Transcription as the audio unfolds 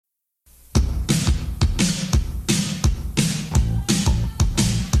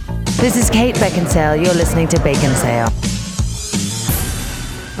This is Kate Beckinsale. You're listening to Bacon Sale.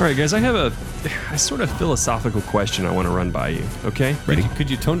 All right, guys, I have a sort of philosophical question I want to run by you. Okay, ready? Could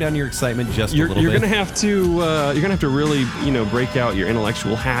you tone down your excitement just a little bit? You're gonna have to really break out your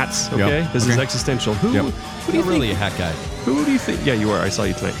intellectual hats. Okay, Yep. This is existential. Who do you really think? a hat guy. Who do you think? Yeah, you are. I saw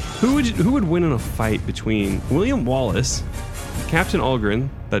you tonight. Who would win in a fight between William Wallace, Captain Algren,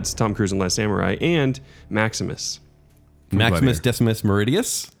 that's Tom Cruise in Last Samurai, and Maximus? Maximus Decimus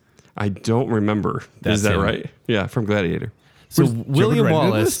Meridius? I don't remember. Is that him. right? Yeah, from Gladiator. So William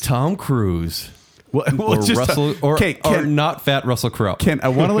Wallace, Tom Cruise, or Russell, or not fat Russell Crowe. Ken, I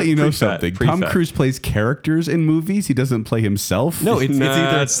want to let you know something. Tom Pre-fat. Cruise plays characters in movies. He doesn't play himself. No, it's either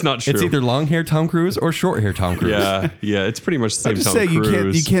that's not true. It's either long hair Tom Cruise or short hair Tom Cruise. Yeah, it's pretty much the same I'm just Tom saying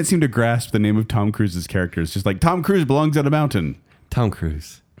Cruise. you can't seem to grasp the name of Tom Cruise's character. It's just like Tom Cruise belongs on a mountain. Tom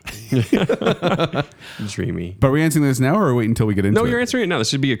Cruise. Dreamy. But are we answering this now, or wait until we get into it? No, you're answering it now. This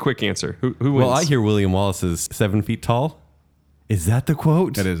should be a quick answer. Who wins? Well, I hear William Wallace is 7 feet tall. Is that the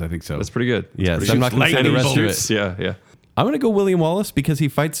quote? That is, I think so. That's pretty good. Yes, I'm not going to say the rest of it. Yeah. I'm going to go William Wallace because he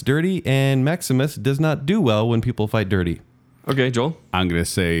fights dirty, and Maximus does not do well when people fight dirty. Okay, Joel. I'm going to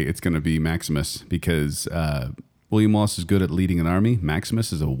say it's going to be Maximus because William Wallace is good at leading an army.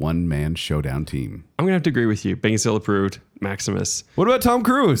 Maximus is a one-man showdown team. I'm going to have to agree with you. Bacon Sale approved. Maximus. What about Tom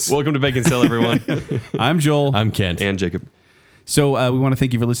Cruise? Welcome to Bacon Sale, everyone. I'm Joel. I'm Kent. And Jacob. So we want to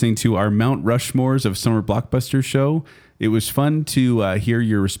thank you for listening to our Mount Rushmores of Summer Blockbuster show. It was fun to hear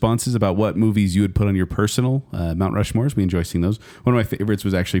your responses about what movies you would put on your personal Mount Rushmores. We enjoy seeing those. One of my favorites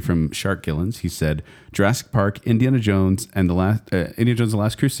was actually from Shark Gillens. He said Jurassic Park, Indiana Jones, and Indiana Jones: The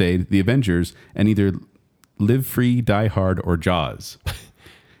Last Crusade, The Avengers, and either Live Free, Die Hard, or Jaws.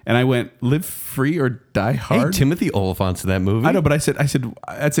 And I went, Live Free or Die Hard? Hey, Timothy Oliphant's in that movie. I know, but I said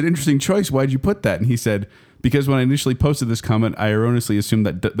that's an interesting choice. Why'd you put that? And he said, because when I initially posted this comment, I erroneously assumed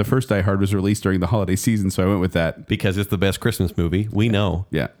that the first Die Hard was released during the holiday season, so I went with that. Because it's the best Christmas movie. We know.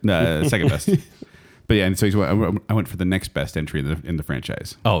 Yeah, second best. But yeah, and so I went for the next best entry in the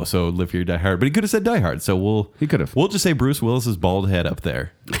franchise. Oh, so Live Free or Die Hard. But he could have said Die Hard, so he could have. We'll just say Bruce Willis's bald head up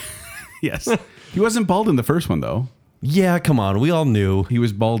there. Yes. He wasn't bald in the first one, though. Yeah, come on. We all knew. He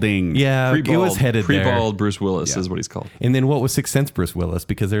was balding. Yeah, he was headed there. Pre-bald Bruce Willis is what he's called. And then what was Sixth Sense Bruce Willis?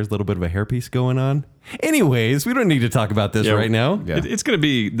 Because there's a little bit of a hairpiece going on. Anyways, we don't need to talk about this right now. Yeah. It's going to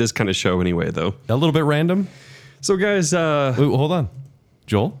be this kind of show anyway, though. A little bit random. So, guys... Wait, hold on.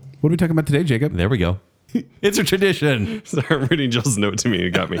 Joel? What are we talking about today, Jacob? There we go. It's a tradition. Sorry, I'm reading Joel's note to me.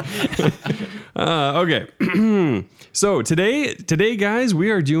 It got me. Okay. So, today, guys,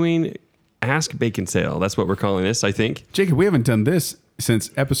 we are doing... Ask Bacon Sale. That's what we're calling this, I think. Jacob, we haven't done this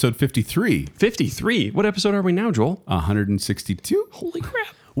since episode 53. 53? What episode are we now, Joel? 162? Holy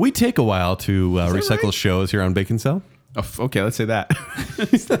crap. We take a while to recycle right? shows here on Bacon Cell. Oh, okay, let's say that.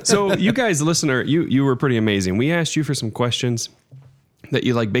 So you guys, listener, you were pretty amazing. We asked you for some questions that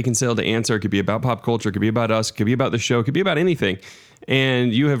you'd like Bacon Sale to answer. It could be about pop culture. It could be about us. It could be about the show. It could be about anything.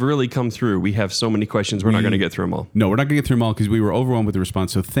 And you have really come through. We have so many questions. We're not going to get through them all. No, we're not going to get through them all because we were overwhelmed with the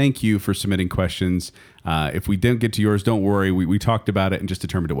response. So thank you for submitting questions. If we didn't get to yours, don't worry. We talked about it and just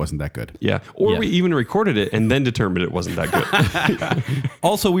determined it wasn't that good. Yeah. Or we even recorded it and then determined it wasn't that good.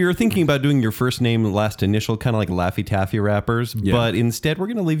 Also, we were thinking about doing your first name, last initial, kind of like Laffy Taffy rappers. Yeah. But instead, we're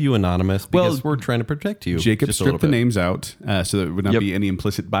going to leave you anonymous because we're trying to protect you. Jacob just a stripped little the bit. names out so that there would not be any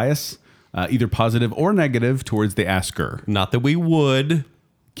implicit bias, either positive or negative, towards the asker. Not that we would,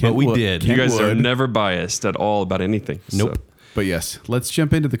 but we did. You guys are never biased at all about anything. Nope. So. But yes, let's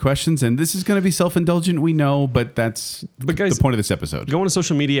jump into the questions. And this is going to be self-indulgent, we know, but that's guys, the point of this episode. Go on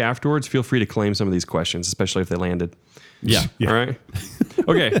social media afterwards. Feel free to claim some of these questions, especially if they landed. Yeah. All right.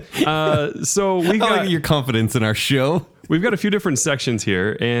 Okay. So we I got like your confidence in our show. We've got a few different sections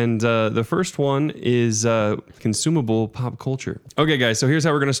here, and the first one is consumable pop culture. Okay, guys, so here's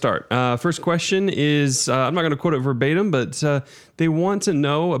how we're going to start. First question is, I'm not going to quote it verbatim, but they want to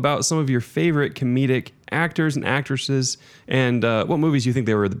know about some of your favorite comedic actors and actresses, and what movies you think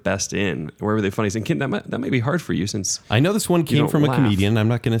they were the best in, where were they funniest. And Kent, that might be hard for you since I know this one came from a comedian. I'm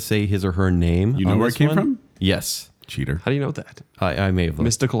not going to say his or her name. You know where it came from? Yes. Cheater. How do you know that? I may have looked.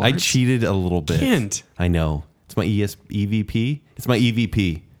 Mystical I arts? cheated a little bit. Kent. I know. It's my EVP. It's my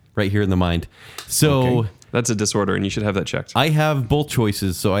EVP right here in the mind. So Okay. That's a disorder, and you should have that checked. I have both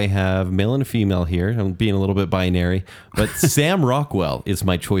choices. So I have male and female here. I'm being a little bit binary. But Sam Rockwell is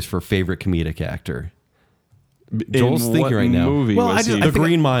my choice for favorite comedic actor. Joel's In thinking what right now. movie Well, was I he? The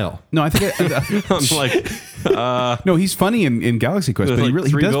Green Mile. No, I think I'm like, no, he's funny in Galaxy Quest, but Like he really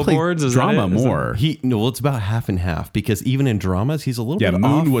Three does play Billboards? Is that drama it? Is more. Well, it's about half and half because even in dramas, he's a little Yeah, bit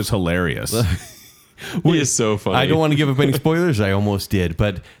Moon off. was hilarious. He is so funny. I don't want to give up any spoilers. I almost did,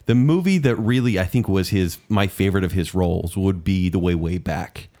 but the movie that really I think was my favorite of his roles would be The Way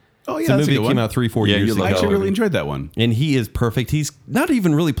Back. Oh, yeah, it's a that's a movie good that came one. out 3-4 Yeah, years you ago. like I actually that really enjoyed that one. And he is perfect. He's not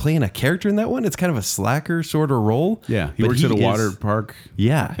even really playing a character in that one. It's kind of a slacker sort of role. Yeah, he But works at a is- water park.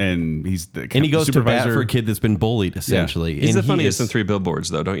 Yeah. And he's the And he goes to bat supervisor. for a kid that's been bullied, essentially. He's And the he funniest is- in Three Billboards,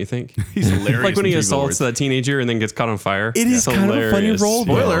 though, don't you think? He's hilarious. Like when he in Three assaults Billboards. that teenager and then gets caught on fire. It is kind of a funny hilarious. role,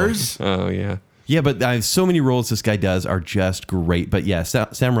 though. Spoilers. Oh, yeah. Yeah, but so many roles this guy does are just great. But yeah,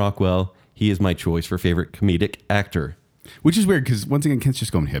 Sam Rockwell, he is my choice for favorite comedic actor. Which is weird because once again, Kent's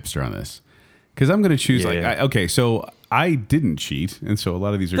just going hipster on this. Because I'm going to choose Yeah. okay, so I didn't cheat, and so a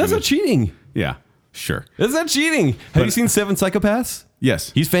lot of these are. That's gonna, not cheating. Yeah, sure. That's not cheating. Have you seen Seven Psychopaths?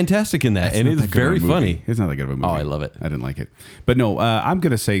 Yes, He's fantastic in that, and not it's that good of a very movie. funny. It's not that good of a movie. Oh, I love it. I didn't like it, but no, I'm going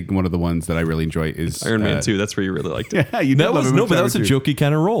to say one of the ones that I really enjoy is Iron Man 2. That's where you really liked it. Yeah, you did That love was him in but that was a Iron Man jokey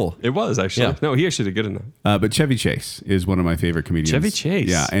kind of role. It was, actually. Yeah. No, he actually did good in that. But Chevy Chase is one of my favorite comedians. Chevy Chase.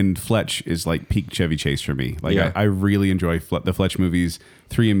 Yeah, and Fletch is like peak Chevy Chase for me. Like Yeah. I really enjoy the Fletch movies,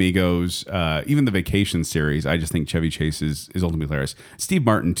 Three Amigos, even the Vacation series. I just think Chevy Chase is ultimately hilarious. Steve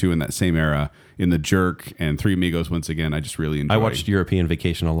Martin too in that same era in The Jerk and Three Amigos. Once again, I just really enjoy. I watched European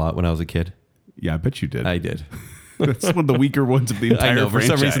Vacation a lot when I was a kid. Yeah, I bet you did. I did. That's one of the weaker ones of the entire I know. For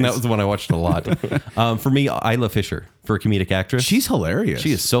some franchise. reason, that was the one I watched a lot. For me, Isla Fisher for a comedic actress. She's hilarious.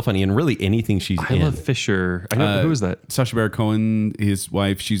 She is so funny, and really anything she's I in. love Fisher. I know. Who is that? Sacha Baron Cohen, his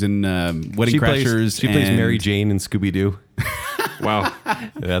wife. She's in Wedding Crashers. She plays and- Mary Jane in Scooby Doo. Wow.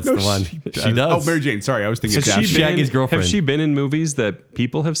 That's the one. She does. Oh, Mary Jane. Sorry, I was thinking. Has she Daphne. been Shaggy's in, girlfriend. Have she been in movies that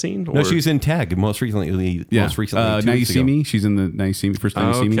people have seen? No, she was in Tag most recently. Yeah. Most recently, 2 Now You weeks See ago. Me. She's in the Now You See Me. First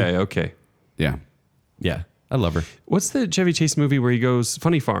Time You See Me. Okay. Yeah. Yeah, I love her. What's the Chevy Chase movie where he goes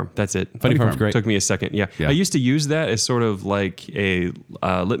Funny Farm? That's it. Funny Farm's great. Took me a second. Yeah. Yeah. I used to use that as sort of like a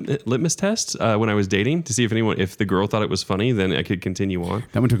litmus test when I was dating to see if the girl thought it was funny, then I could continue on.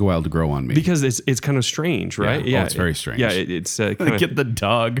 That one took a while to grow on me. Because it's kind of strange, right? Yeah. Oh, it's very strange. Yeah, it's They kind of get the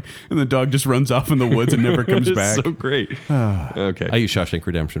dog, and the dog just runs off in the woods and never comes it's back. so great. Okay. I use Shawshank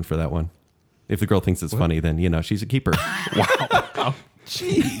Redemption for that one. If the girl thinks it's funny, then she's a keeper.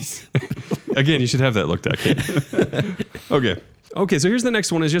 Jeez. Again, you should have that looked at. Kate. Okay. So here's the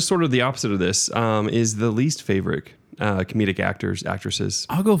next one. Is just sort of the opposite of this. Is the least favorite comedic actresses?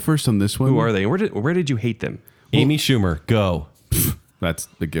 I'll go first on this one. Who are they? And where did you hate them? Amy Schumer, go. That's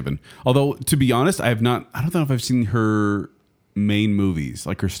the given. Although, to be honest, I don't know if I've seen her main movies,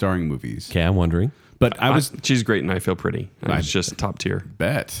 like her starring movies. Okay, I'm wondering. But I was She's great, and I Feel Pretty. It's just top tier.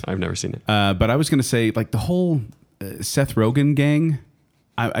 bet. I've never seen it. But I was going to say, like the whole Seth Rogen gang.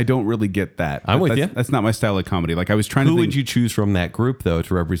 I don't really get that. I'm with That's- you. That's not my style of comedy. Like I was trying Who to think. would you choose from that group, though,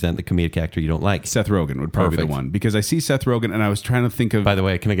 to represent the comedic actor you don't like? Seth Rogen would probably be Perfect. the one because I see Seth Rogen and I was trying to think of. By the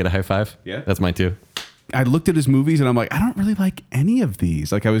way, can I get a high five? Yeah. That's mine too. I looked at his movies and I'm like, I don't really like any of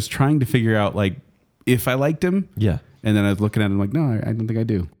these. Like I was trying to figure out like if I liked him. Yeah. And then I was looking at it and I'm like, no, I don't think I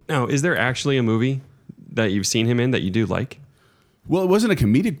do. Now, is there actually a movie that you've seen him in that you do like? Well, it wasn't a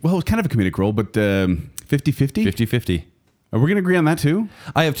comedic. Well, it was kind of a comedic role, but 50-50. 50-50. Are we going to agree on that too?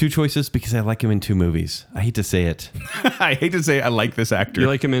 I have two choices because I like him in two movies. I hate to say it. I hate to say I like this actor. You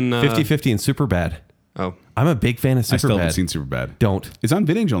like him in 50-50 and Superbad. Oh, I'm a big fan of Superbad. I still haven't seen Superbad. Don't. It's on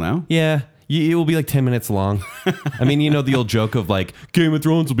VidAngel now. Yeah. It will be like 10 minutes long. I mean, the old joke of like, Game of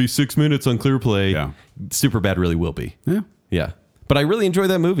Thrones will be 6 minutes on Clearplay. Yeah. Superbad really will be. Yeah. Yeah. But I really enjoy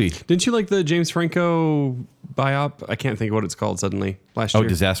that movie. didn't you like the James Franco biop? I can't think of what it's called suddenly. Last year.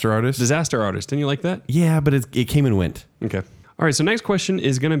 Disaster Artist? Disaster Artist. Didn't you like that? Yeah, but it came and went. Okay. All right. So next question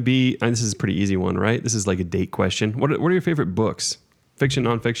is going to be, and this is a pretty easy one, right? This is like a date question. What are your favorite books? Fiction,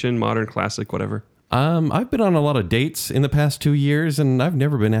 nonfiction, modern, classic, whatever. I've been on a lot of dates in the past 2 years, and I've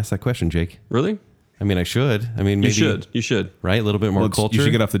never been asked that question, Jake. Really? I mean, I should. I mean, maybe. You should. Right? A little bit more Well, culture. you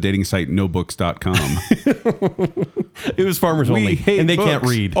should get off the dating site nobooks.com. It was farmers only, and they can't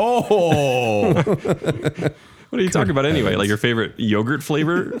read. Oh. What are you talking about anyway? Like your favorite yogurt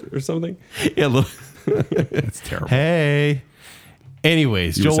flavor or something? Yeah, look. That's terrible. Hey.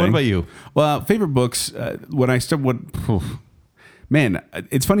 Anyways, You were Joel, what saying? about you? Well, favorite books. When I start, man,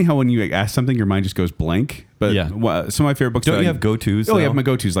 it's funny how when you ask something, your mind just goes blank. But Yeah. Some of my favorite books. Don't that you I- have go-tos, Oh, yeah, I though? have my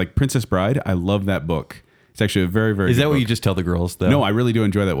go-tos. Like Princess Bride. I love that book. It's actually a very, very. Is good that what book. you just tell the girls, though? No, I really do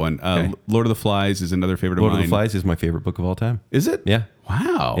enjoy that one. Okay. Lord of the Flies is another favorite Lord of of mine. the Flies is my favorite book of all time. Is it? Yeah.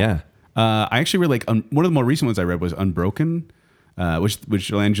 Wow. Yeah. I actually really like one of the more recent ones I read was Unbroken,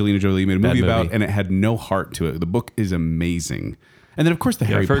 which Angelina Jolie made a movie about, movie. and it had no heart to it. The book is amazing. And then of course the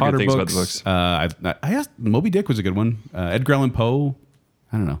Harry I've heard good Potter things books. about the books. I asked Moby Dick was a good one. Edgar Allan Poe.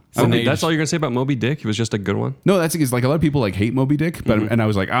 I don't know. So now That's you're just- all you're gonna say about Moby Dick? It was just a good one. No, that's because like a lot of people like hate Moby Dick, but and I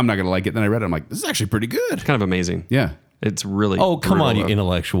was like, I'm not gonna like it. Then I read it. I'm like, this is actually pretty good. Kind of amazing. Yeah. It's really. Oh, come on, you brutal, though.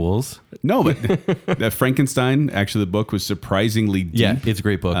 intellectuals. No, but that Frankenstein, actually, the book was surprisingly deep. Yeah, it's a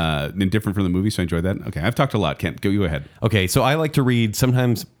great book. And different from the movie, so I enjoyed that. Okay, I've talked a lot. Kent, go you ahead. Okay, so I like to read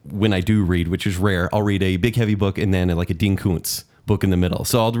sometimes when I do read, which is rare, I'll read a big heavy book and then like a Dean Koontz book in the middle.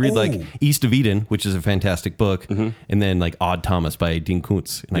 So I'll read like East of Eden, which is a fantastic book, and then like Odd Thomas by Dean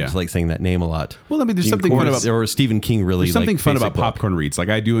Koontz. And I Yeah. just like saying that name a lot. Well, I mean, there's something fun about Or Stephen King really there's something like, fun basic about book. popcorn reads. Like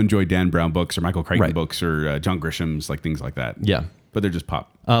I do enjoy Dan Brown books or Michael Crichton Right. books or John Grisham's, like things like that. Yeah. But they're just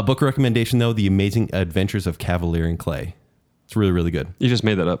pop. Book recommendation though, The Amazing Adventures of Cavalier and Clay. It's really, really good. You just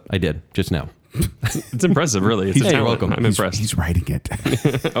made that up. I did just now. It's impressive, really. It's a Hey, you're talent. welcome. I'm impressed. He's writing it.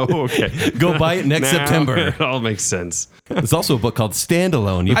 Oh, okay. Go buy it next Now September. It all makes sense. There's also a book called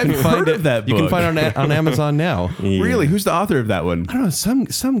Standalone. You can I've find heard it. of that You can book. find it on Amazon now. Really? Who's the author of that one? I don't know,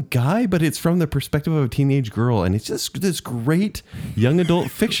 some guy, but it's from the perspective of a teenage girl, and it's just this great young adult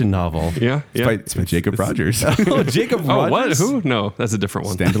fiction novel. Yeah. Yeah. It's by Jacob Rogers. Oh, Jacob Oh, what? Rogers. Who? No, that's a different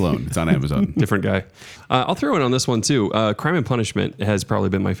one. Standalone. It's on Amazon. Different guy. I'll throw in on this one too. Crime and Punishment has probably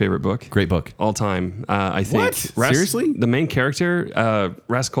been my favorite book. Great book. All time. I think. What? Seriously? The main character,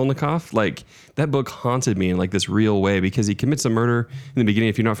 Raskolnikov, like that book haunted me in like this real way because he commits a murder in the beginning.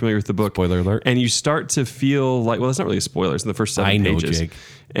 If you're not familiar with the book, Spoiler alert. and you start to feel like, well, it's not really a spoiler. It's in the first 7 I know, pages. Jake.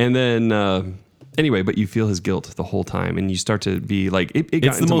 And then. Anyway, but you feel his guilt the whole time, and you start to be like, it got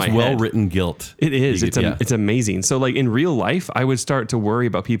It's the into most my head. well-written guilt. It is. You It's get- yeah. it's amazing. So like in real life, I would start to worry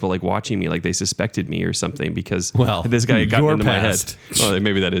about people like watching me, like they suspected me or something because Well, this guy got your into past. my head. Well,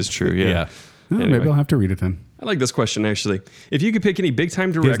 maybe that is true. Yeah. Yeah. Oh, Anyway. Maybe I'll have to read it then. I like this question actually. If you could pick any big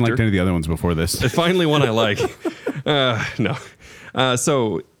time He hasn't liked director, any of the other ones before this. finally one I like. No.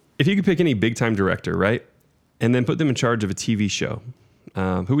 So if you could pick any big time director, right, and then put them in charge of a TV show,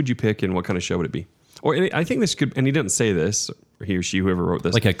 who would you pick and what kind of show would it be? Or and I think this could, and he didn't say this, or he or she, whoever wrote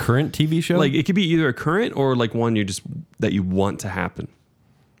this, Like a current TV show? like it could be either a current or like one that you want to happen.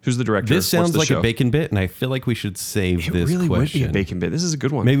 Who's the director? this What's sounds the like show? a bacon bit, and I feel like we should save It this really question. would be a bacon bit. This is a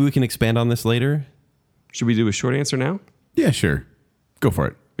good one. Maybe we can expand on this later. Should we do a short answer now? Yeah, sure. Go for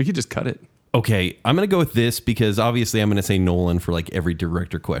it. We could just cut it. Okay, I'm going to go with this because obviously I'm going to say Nolan for like every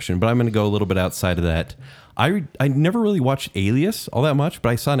director question, but I'm going to go a little bit outside of that. I never really watched Alias all that much, but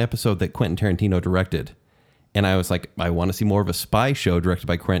I saw an episode that Quentin Tarantino directed. And I was like, I want to see more of a spy show directed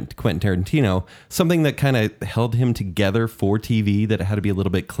by Quentin Tarantino, something that kind of held him together for TV, that it had to be a little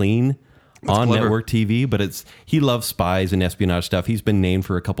bit clean on clever. network TV. But he loves spies and espionage stuff. He's been named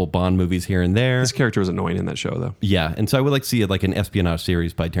for a couple Bond movies here and there. This character was annoying in that show, though. Yeah, and so I would like to see like an espionage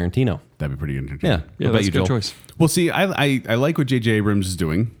series by Tarantino. That'd be pretty entertaining. Yeah, Yeah, what about that's you, a good Joel? choice. Well, see, I like what J.J. Abrams is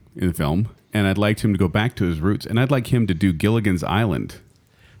doing in the film, and I'd like him to go back to his roots, and I'd like him to do Gilligan's Island.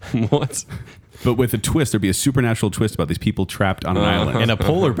 What? But with a twist, there'd be a supernatural twist about these people trapped on an island. And a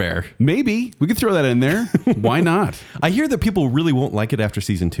polar bear. Maybe we could throw that in there. Why not? I hear that people really won't like it after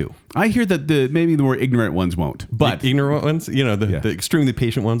season 2. I hear that maybe the more ignorant ones won't, but The ignorant ones, the Yeah. extremely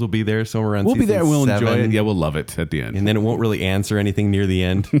patient ones will be there somewhere around we'll be season there. We'll 7, enjoy it. Yeah, we'll love it at the end. And then it won't really answer anything near the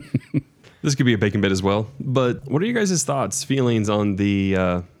end. This could be a bacon bit as well. But what are you guys' thoughts, feelings on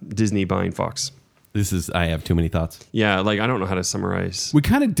the Disney buying Fox? I have too many thoughts. Yeah, like I don't know how to summarize. We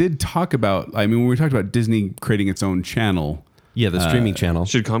kind of did talk about. I mean, when we talked about Disney creating its own channel, Yeah, the streaming channel.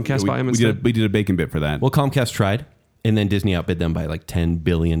 Should Comcast buy them we instead? did a bacon bit for that. Well, Comcast tried, and then Disney outbid them by like $10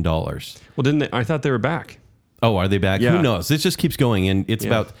 billion. Well, didn't they? I thought they were back. Oh, are they back? Yeah. Who knows? This just keeps going, and it's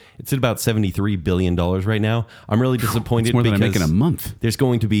Yeah. at about $73 billion right now. I'm really disappointed It's more than I because make in a month. there's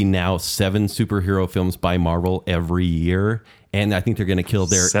going to be now 7 superhero films by Marvel every year, and I think they're going to kill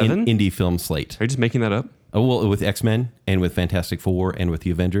their 7? indie film slate. Are you just making that up? Oh, well, with X-Men and with Fantastic Four and with the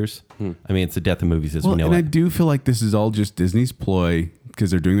Avengers. I mean, it's the death of movies as Well, we know and I it. do feel like this is all just Disney's ploy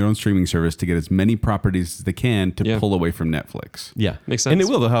because they're doing their own streaming service to get as many properties as they can to Yeah. pull away from Netflix. Yeah. Makes And sense.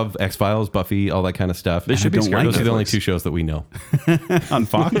 they will. They'll have X-Files, Buffy, all that kind of stuff. They should be don't scared like of Those are the only Netflix. 2 shows that we know. On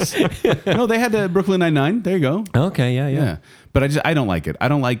Fox? No, they had Brooklyn Nine-Nine. There you go. Okay, yeah. Yeah. But I don't like it. I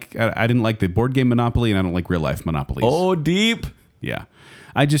didn't like the board game Monopoly, and I don't like real life Monopolies. Oh, deep. Yeah.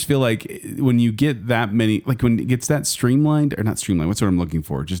 I just feel like when you get that many, like when it gets that streamlined, or not streamlined, what's what I'm looking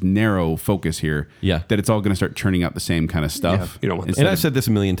for? Just narrow focus here. Yeah. That it's all going to start churning out the same kind of stuff. Yeah, you don't want that. And I've said this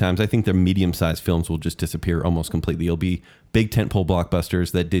a million times. I think the medium-sized films will just disappear almost completely. It'll be big tentpole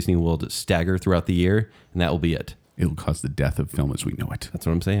blockbusters that Disney will just stagger throughout the year, and that will be it. It'll cause the death of film as we know it. That's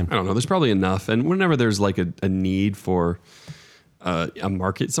what I'm saying. I don't know. There's probably enough. And whenever there's like a need for a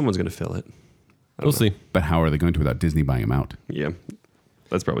market, someone's going to fill it. We'll see. But how are they going to without Disney buying them out? Yeah.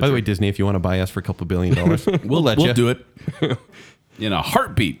 That's probably By the true. way, Disney, if you want to buy us for $2 billion, we'll let you. We'll do it. in a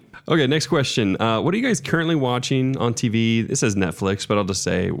heartbeat. Okay, next question. What are you guys currently watching on TV? It says Netflix, but I'll just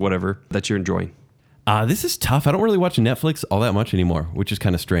say whatever that you're enjoying. This is tough. I don't really watch Netflix all that much anymore, which is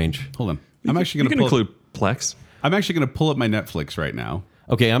kind of strange. Hold on. I'm actually You going can to include Plex. I'm actually going to pull up my Netflix right now.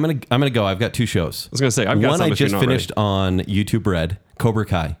 Okay, I'm gonna go. I've got 2 shows. I was gonna say I've got one some I if you're just not finished on YouTube Red, Cobra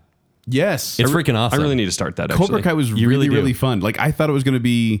Kai. Yes. It's freaking awesome. I really need to start that. Actually. Cobra Kai was You really, really do. really fun. Like, I thought it was going to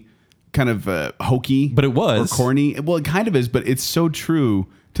be kind of hokey. But it was. Or corny. Well, it kind of is, but it's so true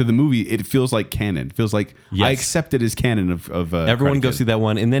to the movie. It feels like canon. It feels like Yes. I accept it as canon of Everyone Karate go Kid. see that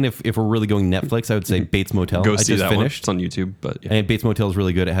one. And then if we're really going Netflix, I would say Bates Motel. Go I see just that finished. one. It's on YouTube, but yeah. And Bates Motel is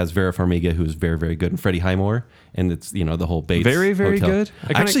really good. It has Vera Farmiga, who's very, very good, and Freddie Highmore. And it's, the whole Bates Very, very Motel. good? I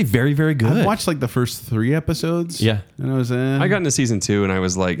kinda- Actually, very, very good. I've watched like the first 3 episodes. Yeah. And I was I got into season 2 and I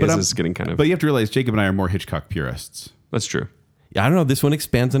was like, I'm- this is getting kind of. But you have to realize Jacob and I are more Hitchcock purists. That's true. I don't know. This one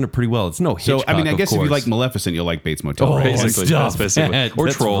expands on it pretty well. It's no Hitchcock, So, I mean, I of guess if you course. like Maleficent, you'll like Bates Motel. Oh, right? Basically, stop that's basically- that. or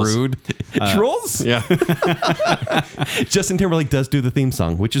That's Trolls. rude. Trolls? Yeah, Justin Timberlake does do the theme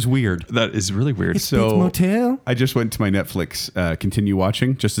song, which is weird. that is really weird. So Bates Motel? I just went to my Netflix, continue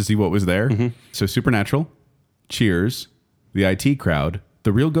watching just to see what was there. So Supernatural, Cheers, The IT Crowd,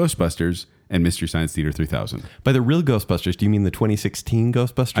 The Real Ghostbusters, and Mystery Science Theater 3000. By the real Ghostbusters, do you mean the 2016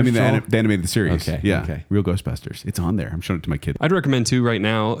 Ghostbusters? I mean the, show? the animated series. Okay, Yeah. okay. Real Ghostbusters. It's on there. I'm showing it to my kid. I'd recommend 2 right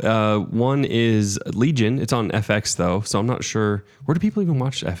now. One is Legion. It's on FX though, so I'm not sure. Where do people even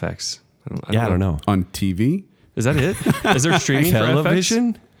watch FX? I don't know. On TV? Is that it? Is there streaming for FX?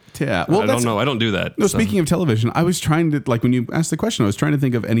 Television? Yeah. I don't know. I don't do that. No, so. speaking of television, I was trying to, like, when you asked the question, I was trying to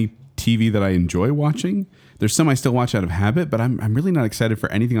think of any TV that I enjoy watching. There's some I still watch out of habit, but I'm really not excited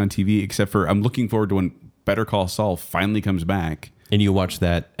for anything on TV except for I'm looking forward to when Better Call Saul finally comes back. And you watch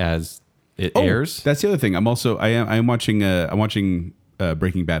that as it airs? That's the other thing. I'm watching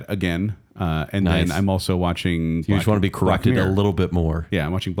Breaking Bad again, and Nice. then I'm also watching. You just want to be Black corrupted a Mirror. little bit more. Yeah,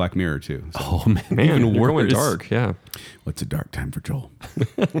 I'm watching Black Mirror too. So. Oh, man. Man, even you're going worse. dark. Yeah, What's a dark time for Joel?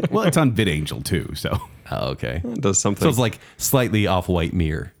 Well, it's on VidAngel too, so Oh, okay. it does something. So it's like slightly off-white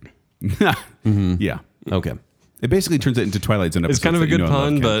mirror. yeah. Okay. It basically turns it into Twilight Zone. it's kind of a episodes good that you know I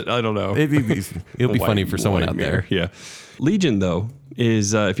pun, love, Ken. but I don't know. It'll be White- funny for someone white out mirror, there. Yeah. Legion, though,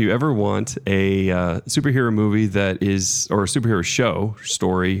 is if you ever want a superhero movie that is, or a superhero show,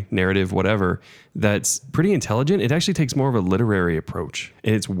 story, narrative, whatever, that's pretty intelligent, it actually takes more of a literary approach.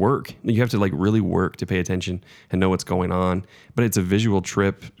 And it's work. You have to like really work to pay attention and know what's going on. But it's a visual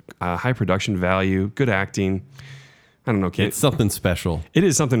trip, high production value, good acting. I don't know, Kent. It's something special, It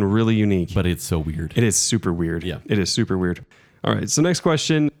is something really unique. but it's so weird. It is super weird. Yeah. It is super weird. All right. So next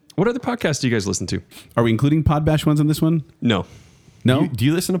question. What other podcasts do you guys listen to? Are we including Podbash ones on this one? No. No. Do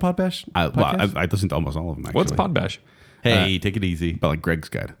you listen to Podbash? I listen to almost all of them. Actually. What's Podbash? Hey, take it easy. But like Greg's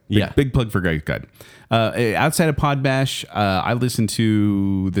Guide. Big, Yeah. Big plug for Greg's Guide. Outside of Podbash, I listen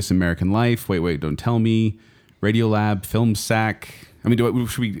to This American Life, Wait, Don't Tell Me, Radiolab, Film Sack. I mean,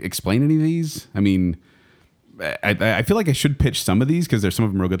 should we explain any of these? I mean, I feel like I should pitch some of these because there's some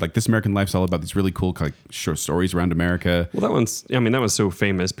of them real good. Like This American Life's all about these really cool like short stories around America. Well, that was so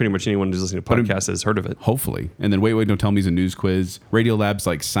famous. Pretty much anyone who's listening to podcasts has heard of it. Hopefully. And then Wait, Don't Tell Me is a news quiz. Radiolab's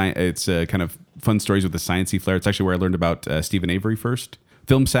like it's kind of fun stories with the sciencey flair. It's actually where I learned about Stephen Avery first.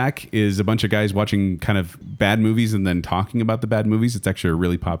 Film Sack is a bunch of guys watching kind of bad movies and then talking about the bad movies. It's actually a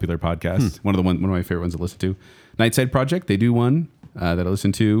really popular podcast. One of my favorite ones to listen to. Nightside Project, they do one that I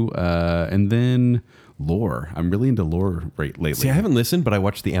listen to. And then Lore. I'm really into Lore lately. See, I haven't listened, but I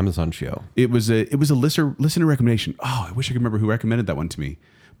watched the Amazon show. It was a listener recommendation. Oh, I wish I could remember who recommended that one to me.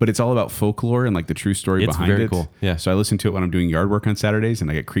 But it's all about folklore and like the true story It's behind very it. cool. Yeah. So I listen to it when I'm doing yard work on Saturdays, and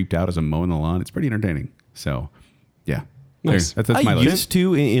I get creeped out as I'm mowing the lawn. It's pretty entertaining. So, yeah, Nice. That's my I list. used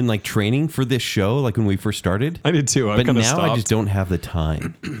to in like training for this show, like when we first started. I did too. I But kind now of stopped. I just don't have the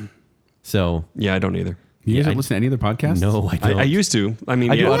time. So Yeah, I don't either. You guys Yeah, don't listen to any other podcasts? no, I don't. I used to. I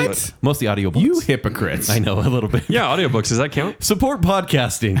mean, I do yeah, audio, but- mostly audiobooks. You hypocrites. I know a little bit. yeah, audiobooks. Does that count? Support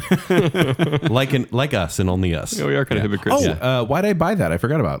podcasting, like us and only us. Yeah, we are kind of hypocrites. Oh, Why'd I Buy That? I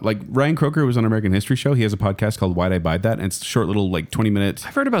forgot about. Like Ryan Croker was on American History Show. He has a podcast called Why'd I Buy That? And it's a short little like 20-minute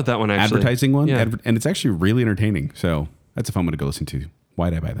I've heard about that one actually. advertising one. Yeah. And it's actually really entertaining. So that's a fun one to go listen to.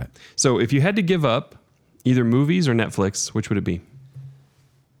 Why'd I Buy That? So if you had to give up either movies or Netflix, which would it be?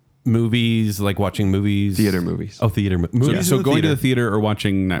 Movies, like watching movies. Theater movies. Oh, theater movies. Yeah, so going to the theater or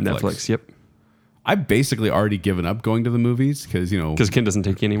watching Netflix. Netflix. Yep. I've basically already given up going to the movies because, Because Ken doesn't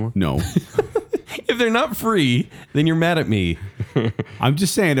take you anymore. no. If they're not free, then you're mad at me. I'm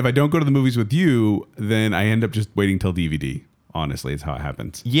just saying, if I don't go to the movies with you, then I end up just waiting till DVD. Honestly, it's how it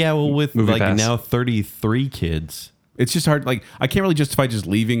happens. Yeah, well, with Movie like Pass. now 33 kids, It's just hard. Like, I can't really justify just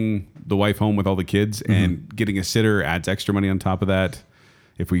leaving the wife home with all the kids and getting a sitter adds extra money on top of that.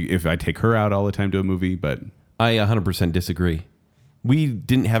 If I take her out all the time to a movie, but I 100% disagree. We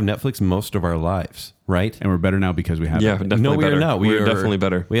didn't have Netflix most of our lives, right? and we're better now because we have Yeah, it. definitely No, we better. are not. We're definitely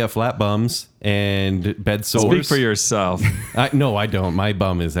better. We have flat bums and bed sores. Speak for yourself. No, I don't. My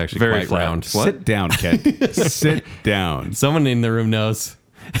bum is actually Very quite flat. round. What? Sit down, Kent. Sit down. Someone in the room knows.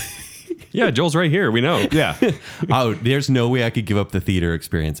 Yeah, Joel's right here. We know. Yeah. Oh, there's no way I could give up the theater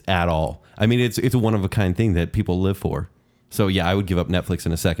experience at all. I mean, it's a one of a kind thing that people live for. So yeah, I would give up Netflix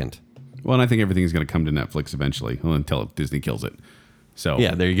in a second. Well, and I think everything's going to come to Netflix eventually, well, until Disney kills it. So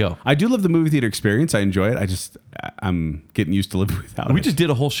Yeah, there you go. I do love the movie theater experience. I enjoy it. I'm getting used to living without We it. just did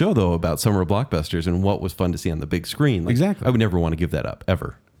a whole show though about summer blockbusters and what was fun to see on the big screen. Like, Exactly. I would never want to give that up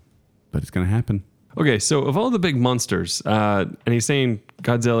ever. But it's going to happen. Okay, so of all the big monsters, and he's saying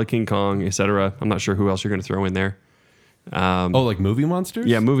Godzilla, King Kong, etc. I'm not sure who else you're going to throw in there. Oh, like movie monsters?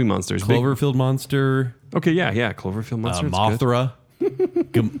 Yeah, movie monsters. Big- Cloverfield monster, Okay, yeah, Cloverfield monster. that's good. Mothra,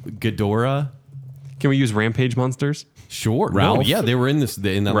 Ghidorah. Can we use Rampage monsters? Sure. Ralph? No, yeah, they were in that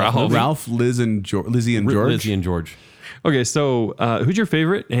last Ralph. movie. Ralph, Lizzie, and George. Lizzie and George. Okay, so who's your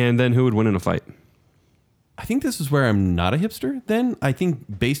favorite, and then who would win in a fight? I think this is where I'm not a hipster. Then I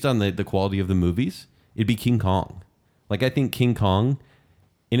think based on the quality of the movies, it'd be King Kong. Like I think King Kong,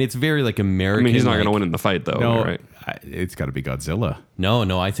 and it's very like I American. mean, he's not like, going to win in the fight, though, No, right? it's got to be Godzilla.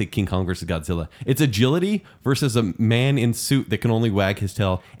 No, I say King Kong versus Godzilla. It's agility versus a man in suit that can only wag his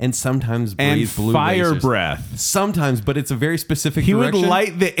tail and sometimes And breathe blue fire lasers. breath. Sometimes, but it's a very specific He direction. would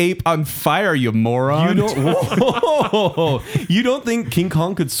light the ape on fire, you moron. You don't. Whoa. You don't think King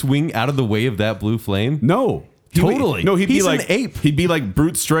Kong could swing out of the way of that blue flame? He No. would- Totally. No, he'd He's be an like ape. He'd be like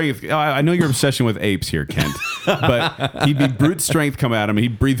brute strength. I know your obsession with apes here, Kent, but he'd be brute strength come at him.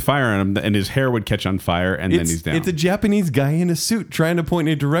 He'd breathe fire on him, and his hair would catch on fire, and then he's down. It's a Japanese guy in a suit trying to point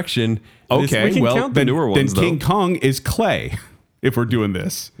in a direction. okay, we can well, count the then, newer then ones, King though. Kong is clay. If we're doing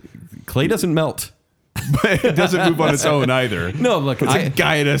this, Clay doesn't melt. but it doesn't move on its own either. No, look, it's a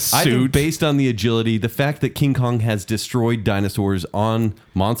guy in a I think suit. based on the agility, the fact that King Kong has destroyed dinosaurs on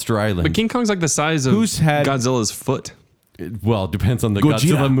Monster Island. But King Kong's like the size of Who's had- Godzilla's foot. Well, depends on the Gojira.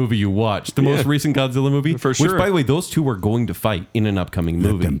 Godzilla movie you watch. The most recent Godzilla movie, For Which, sure. by the way, those two are going to fight in an upcoming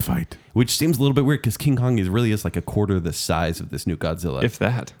movie. them fight. Which seems a little bit weird because King Kong really is like a quarter the size of this new Godzilla. If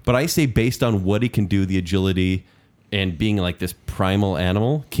that. But I say based on what he can do, the agility, and being like this primal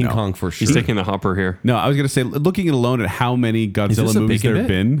animal, King Kong for sure. He's taking the hopper here. No, I was going to say, looking alone at how many this Godzilla a movies bacon there have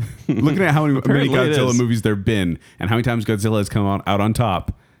bit? been, looking at how many Apparently it Godzilla is. movies there have been, and how many times Godzilla has come out on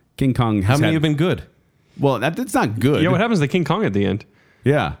top, King Kong has How many had- have been good? Well, that's not good. Yeah, what happens to King Kong at the end?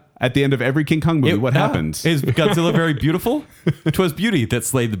 Yeah. At the end of every King Kong movie, what happens? Is Godzilla very beautiful? 'Twas beauty that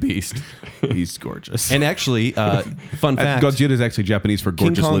slayed the beast. He's gorgeous. And actually, fun fact: Godzilla is actually Japanese for King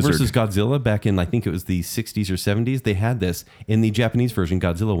gorgeous Kong lizard. versus Godzilla back in I think it was the 60s or 70s. They had this in the Japanese version.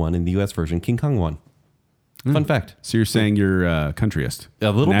 Godzilla won. In the US version, King Kong won. Fun fact: So you're saying you're countryist?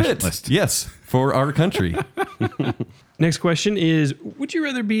 a little Nationalist. bit, yes, for our country. Next question is, would you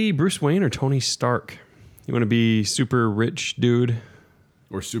rather be Bruce Wayne or Tony Stark? You want to be super rich dude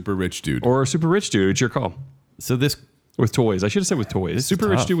Or super rich dude? or super rich dude? It's your call. So this With toys. I should have said with toys. Super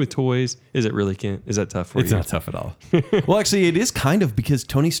rich tough. dude with toys. Is it really, Kent? Is that tough for it's you? not tough at all. Well, actually, it is kind of because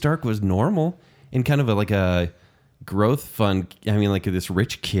Tony Stark was normal and kind of like a growth fun. I mean, like this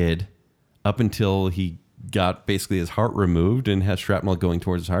rich kid up until he got basically his heart removed and has shrapnel going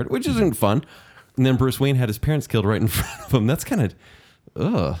towards his heart, which isn't fun. And then Bruce Wayne had his parents killed right in front of him. That's kind of,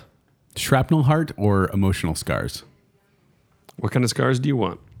 ugh. Shrapnel heart or emotional scars? What kind of scars do you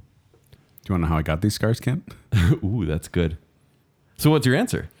want? Do you want to know how I got these scars, Kent? Ooh, that's good. So what's your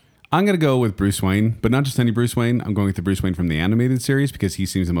answer? I'm going to go with Bruce Wayne, but not just any Bruce Wayne. I'm going with the Bruce Wayne from the animated series because he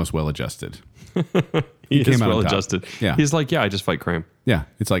seems the most well-adjusted. He came is out on well top. adjusted. Yeah. He's like, yeah, I just fight crime. Yeah,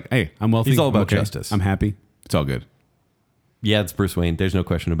 it's like, hey, I'm wealthy. He's all I'm about okay, justice. I'm happy. It's all good. Yeah, it's Bruce Wayne. There's no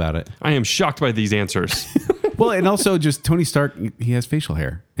question about it. I am shocked by these answers. Well, and also just Tony Stark, he has facial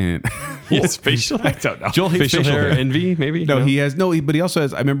hair. And Yes, facial. I don't know. Joel hates facial facial hair hair. envy, maybe. no, but he also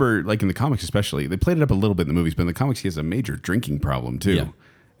has, I remember like in the comics especially, they played it up a little bit in the movies, but in the comics he has a major drinking problem too. Yeah.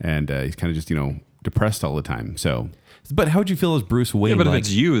 And he's kind of just, depressed all the time. So But how would you feel as Bruce Wayne? Yeah, but if like, it's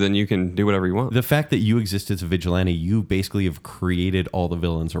you, then you can do whatever you want. the fact that you exist as a vigilante, you basically have created all the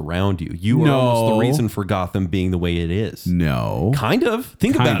villains around you. You are No. almost the reason for Gotham being the way it is. no. Kind of.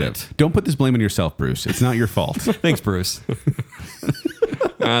 Think about Kind it. of. Don't put this blame on yourself, Bruce. It's not your fault. Thanks, Bruce.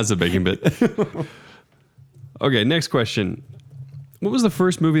 That's a bacon bit. Okay, next question. What was the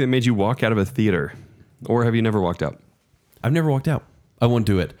first movie that made you walk out of a theater? Or have you never walked out? I've never walked out. I won't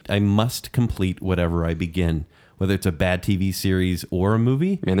do it. I must complete whatever I begin, whether it's a bad TV series or a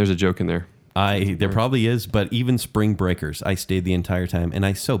movie. Man, there's a joke in there. There probably is, but even Spring Breakers, I stayed the entire time, and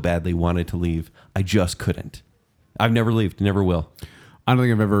I so badly wanted to leave. I just couldn't. I've never left, never will. I don't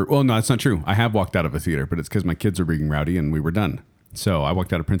think I've ever. Well, no, that's not true. I have walked out of a theater, but it's because my kids were being rowdy and we were done. So I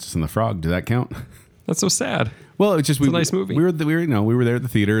walked out of Princess and the Frog. Does that count? That's so sad. Well, it's just a nice movie. We were there at the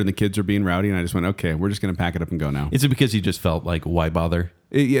theater and the kids were being rowdy, and I just went, okay, we're just going to pack it up and go now. Is it because you just felt like, why bother?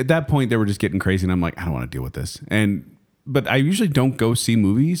 At that point, they were just getting crazy, and I'm like, I don't want to deal with this. But I usually don't go see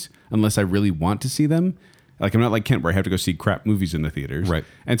movies unless I really want to see them. Like, I'm not like Kent where I have to go see crap movies in the theaters. Right.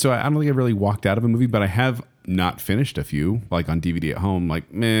 And so I don't think I've really walked out of a movie, but I have not finished a few, like on DVD at home.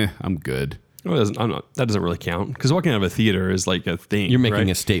 Like, meh, I'm good. Well, that doesn't really count because walking out of a theater is like a thing. You're making right?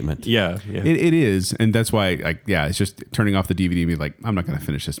 a statement. Yeah. It is. And that's why, it's just turning off the DVD and be like, I'm not going to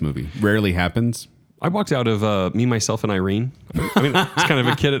finish this movie. Rarely happens. I walked out of Me, Myself, and Irene. I mean, it's kind of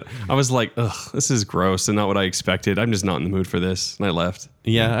a kid. I was like, ugh, this is gross and not what I expected. I'm just not in the mood for this. And I left.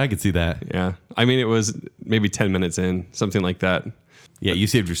 Yeah, I could see that. Yeah. I mean, it was maybe 10 minutes in, something like that. Yeah, you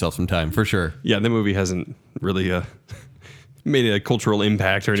saved yourself some time, for sure. Yeah, the movie hasn't really made a cultural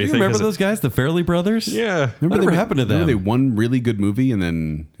impact or Do anything. you remember those guys, the Farrelly brothers? Yeah. Whatever happened to them? Remember they one really good movie and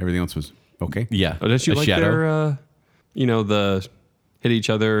then everything else was okay? Yeah. Oh, didn't you A like Shadow? their, the hit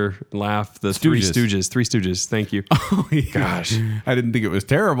each other, laugh, the Three Stooges. Thank you. Oh, yeah. Gosh. I didn't think it was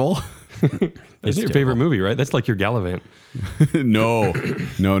terrible. That's your favorite movie, right? That's like your Gallivant. No.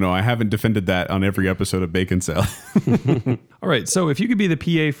 I haven't defended that on every episode of Bacon Sale. All right. So if you could be the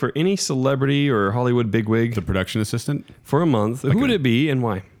PA for any celebrity or Hollywood bigwig The production assistant. for a month, who would it be and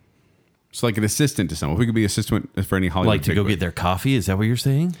why? It's like an assistant to someone. If we could be assistant for any Hollywood Like to go bigwig, get their coffee? Is that what you're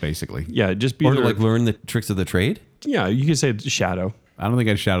saying? basically. Yeah, just be Or to their- like learn the tricks of the trade? Yeah, you could say Shadow. I don't think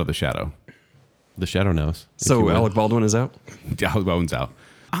I'd shadow the shadow. The Shadow knows. if you So will. Alec Baldwin is out. Alec Baldwin's out.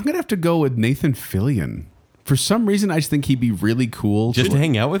 I'm going to have to go with Nathan Fillion. For some reason, I just think he'd be really cool. Just to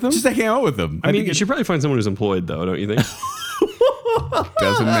hang out with them? Just to hang out with him. I mean, think you it should probably find someone who's employed, though, don't you think?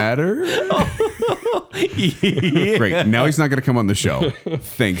 doesn't matter. Great. Now he's not going to come on the show.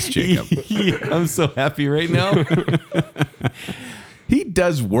 Thanks, Jacob. Yeah, I'm so happy right now. He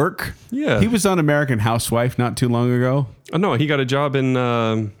does work. Yeah. He was on American Housewife not too long ago. Oh, no, he got a job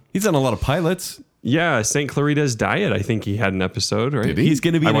in, He's on a lot of pilots. St. Clarita's Diet. I think he had an episode, right? Did he? He's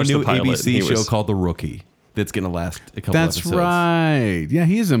going to be I in a watched new the pilot, and ABC he show was- called The Rookie that's going to last a couple That's episodes. right. Yeah,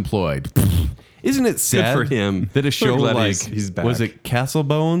 he is employed. Isn't it sad for him. that a I'm show glad like, he's back. was it Castle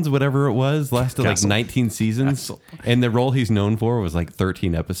Bones, whatever it was, lasted like Castle. 19 seasons? And the role he's known for was like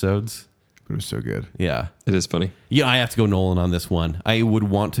 13 episodes. It was so good. Yeah. It is funny. Yeah, I have to go Nolan on this one. I would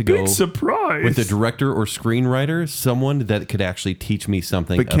want to go surprise. with a director or screenwriter, someone that could actually teach me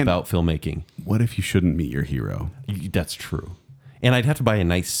something But Ken- about filmmaking. What if you shouldn't meet your hero? That's true. And I'd have to buy a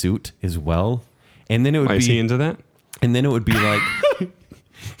nice suit as well. And then it would Why is be he into that? and then it would be like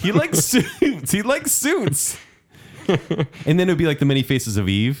he likes suits. He likes suits. And then it would be like the many faces of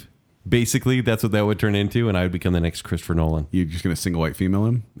Eve. Basically, that's what that would turn into, and I would become the next Christopher Nolan. You're just going to single white female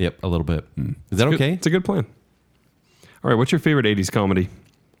him? Yep, a little bit. Is that Good- okay? It's a good plan. All right, what's your favorite 80s comedy?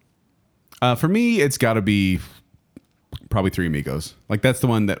 For me, it's got to be probably Three Amigos. Like that's the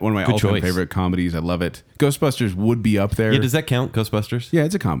one of my Good all-time choice. favorite comedies. I love it. Ghostbusters would be up there. Yeah, does that count, Ghostbusters? Yeah,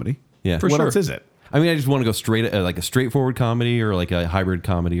 it's a comedy. Yeah. For what sure. else is it? I mean, I just want to go straight, like a straightforward comedy or like a hybrid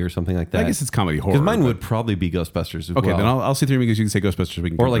comedy or something like that. I guess it's comedy horror. Because mine but- would probably be Ghostbusters as Okay, well. then I'll say Three Amigos. You can say Ghostbusters. We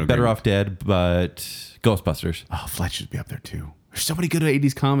can or come to like an Better agreement. Off Dead, but Ghostbusters. Oh, Fletch should be up there too. There's so many good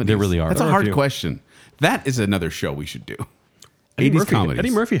 80s comedies. There really are. That's There a are a hard few. question. That is another show we should do. Eddie 80s Murphy, comedies. Eddie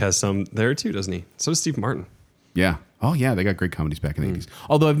Murphy has some there too, doesn't he? So does Steve Martin. Yeah. Oh, yeah. They got great comedies back in the 80s.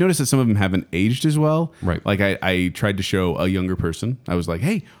 Although I've noticed that some of them haven't aged as well. Right. Like I tried to show a younger person. I was like,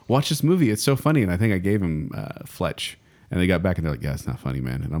 hey, watch this movie. It's so funny. And I think I gave him Fletch. And they got back and they're like, yeah, it's not funny,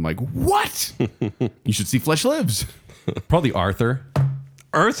 man. And I'm like, what? You should see Fletch Lives. Probably Arthur.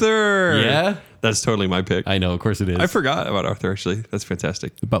 Arthur. Yeah? That's totally my pick. I know, of course it is. I forgot about Arthur, actually. That's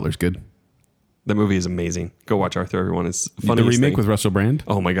fantastic. The Butler's good. The movie is amazing. Go watch Arthur, everyone. It's funny. The remake with Russell Brand.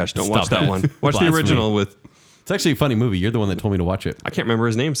 Oh my gosh, don't Stop watch that it. one. Watch the Blasphemy. original with, It's actually a funny movie. You're the one that told me to watch it. I can't remember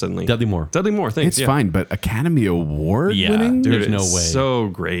his name suddenly. Dudley Moore. Dudley Moore, thanks. It's yeah. fine, but Academy Award Yeah, winning? dude. Dude, There's no it's way. so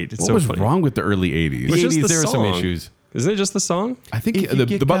great. It's What so was funny. wrong with the early 80s? It's just 80s, the there were some song. issues. Isn't it just the song? I think If you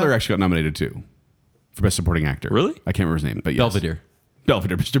get the Butler caught- actually got nominated too for Best Supporting Actor. Really? I can't remember his name, but yes. Belvedere.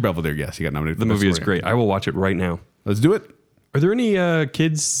 Belvedere. Mr. Belvedere, yes. He got nominated The for Best movie is Supporting great. I will watch it right now. Actor. Let's do it. Are there any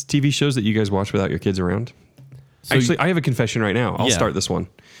kids TV shows that you guys watch without your kids around? Actually, I have a confession right now. I'll Yeah. start this one.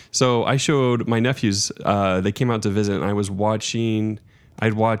 So I showed my nephews. They came out to visit, and I was watching.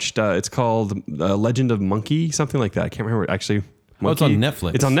 I'd watched. It's called Legend of Monkey, something like that. I can't remember. Actually, it's on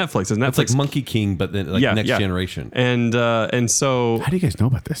Netflix. It's on Netflix. It's Netflix. It's like Monkey King, but then like Next Generation. And so How do you guys know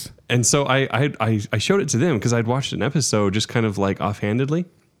about this? And so I showed it to them because I'd watched an episode just kind of like offhandedly.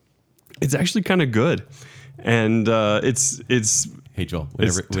 It's actually kind of good, and it's Hey Joel,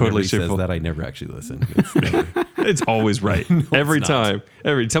 It's whenever totally he says shameful. that, I never actually listen. It's never- it's always right every it's not.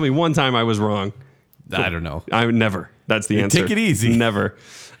 time. Tell me one time I was wrong. I don't know. I would never. That's the answer. Take it easy. Never.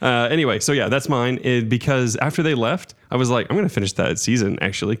 Anyway, so yeah, that's mine. Because after they left, I was like, I'm going to finish that season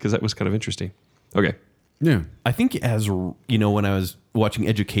actually because that was kind of interesting. Okay. Yeah. I think as you know, when I was watching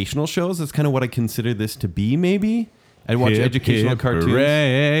educational shows, that's kind of what I consider this to be. Maybe I'd watch educational cartoons.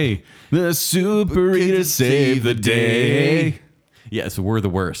 Hooray, the Super Eaters save the day. Yes, we're the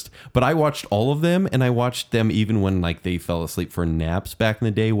worst. But I watched all of them, and I watched them even when like they fell asleep for naps back in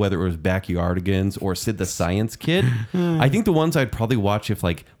the day, whether it was Backyardigans or Sid the Science Kid. I think the ones I'd probably watch if,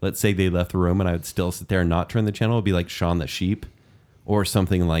 like, let's say they left the room and I would still sit there and not turn the channel would be like Shaun the Sheep or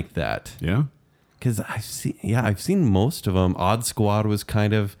something like that. Yeah. Because I've seen most of them. Odd Squad was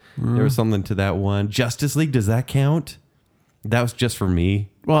kind of there was something to that one. Justice League, does that count? That was just for me.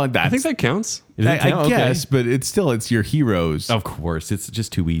 Well, that's, I think that counts. Does it I count? Okay. guess, but it's your heroes. Of course, it's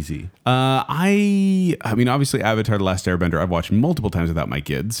just too easy. I mean, obviously, Avatar: The Last Airbender. I've watched multiple times without my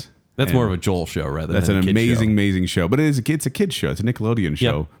kids. That's And more of a Joel show rather That's than an a kid amazing, show. amazing show. But it's a kid's show. It's a Nickelodeon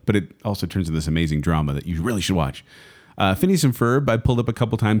show. But it also turns into this amazing drama that you really should watch. Phineas and Ferb, I pulled up a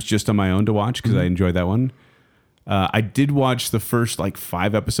couple times just on my own to watch because I enjoyed that one. I did watch the first like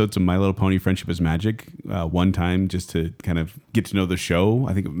 5 episodes of My Little Pony: Friendship is Magic one time just to kind of get to know the show.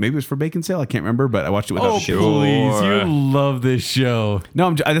 I think maybe it was for Bacon Sale. I can't remember, but I watched it without the kids. Please, you love this show.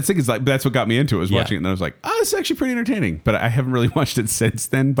 No, I think it's like that's what got me into it. Was Yeah. watching it, and I was like, "Oh, it's actually pretty entertaining." But I haven't really watched it since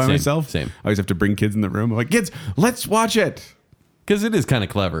then by myself. Same. I always have to bring kids in the room. I'm like, "Kids, let's watch it." Because it is kind of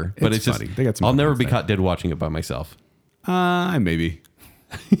clever, but It's it's just funny. They got some I'll fun never ones be there. caught dead watching it by myself. Maybe.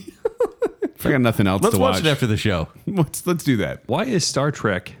 If I got nothing else Let's to watch watch, it after the show. let's do that. Why is Star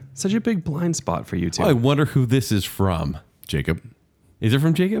Trek such a big blind spot for you two? I wonder who this is from. Jacob, Is it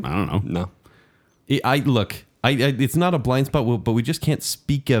from Jacob? I don't know. No. It's not a blind spot, but we just can't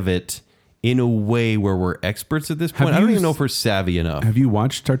speak of it in a way where we're experts at this point. Have I don't you even know if we're savvy enough. Have you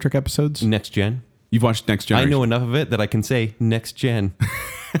watched Star Trek episodes? Next gen. You've watched Next I Generation. know enough of it that I can say next gen.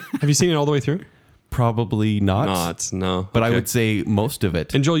 Have you seen it all the way through? Probably not. No. But I Okay. would say most of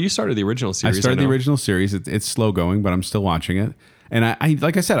it. And Joel, you started the original I series. started the know. original series. It's slow going, but I'm still watching it. And I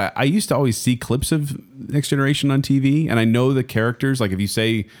like I said, I used to always see clips of Next Generation on TV, and I know the characters. Like if you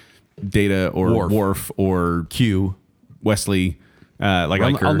say Data or Worf or Q. Wesley, like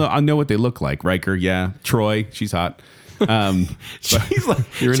Riker. I'll know what they look like. Riker, yeah. Troy, she's hot. She's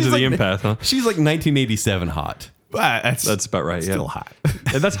like You're into she's the like- empath, huh? She's like 1987 That's That's about right. still yeah. hot.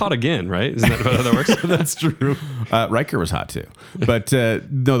 And that's hot again, right? Isn't that about how that works? That's true. Riker was hot too. But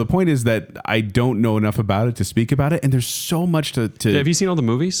no, the point is that I don't know enough about it to speak about it, and there's so much to. Have you seen all the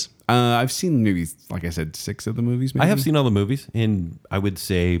movies? I've seen maybe, like I said, 6 of the movies. Maybe I have seen all the movies, and I would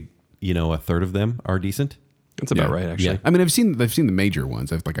say, a third of them are decent. That's about Yeah. right, actually. Yeah. I mean, I've seen the major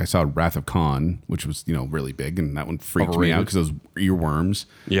ones. I saw Wrath of Khan, which was really big, and that one freaked me out Overrated. because those earworms.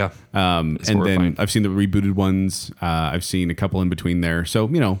 Yeah. And horrifying. then I've seen the rebooted ones. I've seen a couple in between there. So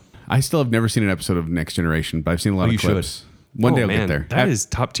I still have never seen an episode of Next Generation, but I've seen a lot of you should. clips. One day I'll man, get there. That is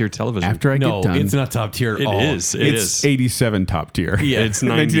top tier television. after I No, get done. it's not top tier at It all. is. It It's is. 87 top tier. Yeah, it's 90s.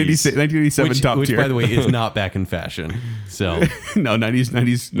 1987 Which, top which tier. by the way, is not back in fashion. So no,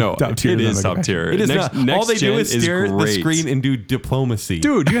 90s. No, top tier. it not is like top that. tier. it is Next, not. Next All they do Gen is stare at the great. screen and do diplomacy.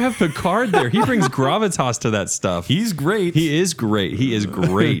 Dude, you have Picard there. He brings gravitas to that stuff. He's great. He is great. He is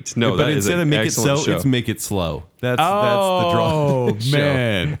great. No, but that is instead an of make it excellent so, show. it's make it slow. That's the draw. Oh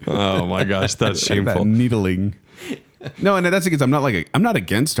man, Oh my gosh, that's that shameful. needling. No, and that's because I'm not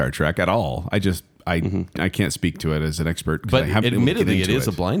against Star Trek at all. I just I can't speak to it as an expert. 'cause But I haven't been able to get admittedly, it into is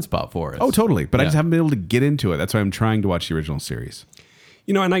a blind spot for us. Oh, totally. But I Yeah. just haven't been able to get into it. That's why I'm trying to watch the original series.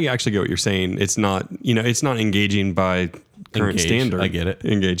 And I actually get what you're saying. It's not, it's not engaging by current Engage. standard. I get it.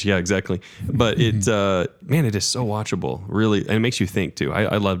 Engage, yeah, exactly. But it, man, it is so watchable, really, and it makes you think too.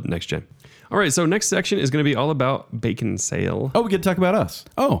 I love Next Gen. All right, so next section is going to be all about Bacon Sale. Oh, we get to talk about us.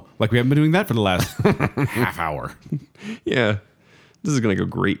 Oh, like we haven't been doing that for the last half hour. Yeah, this is going to go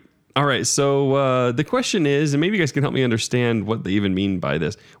great. All right, so the question is, and maybe you guys can help me understand what they even mean by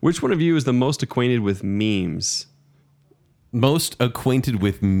this. Which one of you is the most acquainted with memes? Most acquainted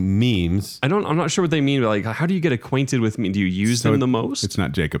with memes. I'm not sure what they mean. But like, how do you get acquainted with me? Do you use them the most? It's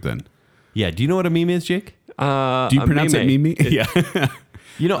not Jacob then. Yeah. Do you know what a meme is, Jake? Do you pronounce it Mimi? Yeah.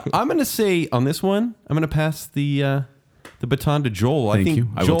 I'm going to say on this one, I'm going to pass the the baton to Joel. Thank you.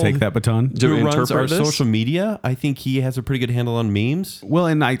 I will take that baton. Do Who we runs interpret our this? social media? I think he has a pretty good handle on memes. Well,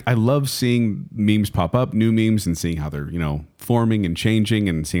 and I love seeing memes pop up, new memes, and seeing how they're, forming and changing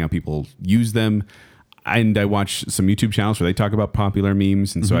and seeing how people use them. And I watch some YouTube channels where they talk about popular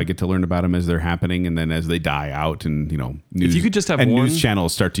memes, and so I get to learn about them as they're happening, and then as they die out, and news, you could just have and one- news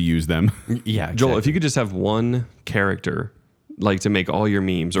channels start to use them. Yeah, Joel, if you could just have one character like to make all your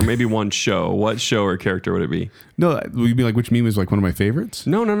memes, or maybe one show, what show or character would it be? No, you mean like which meme is like one of my favorites?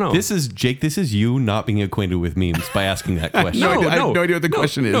 No. This is Jake. This is you not being acquainted with memes by asking that question. No, I have no idea what the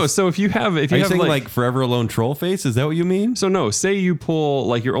question is. No, so if you have Are you saying like Forever Alone troll face? Is that what you mean? so no, say you pull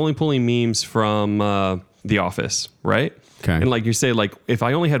like you're only pulling memes from The Office, right? Okay. And like you say, like if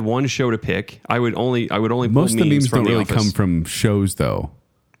I only had one show to pick, I would only pull Most of the memes from don't The really Office. come from shows, though.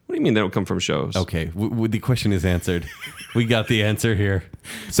 What do you mean they don't come from shows? Okay, the question is answered. We got the answer here.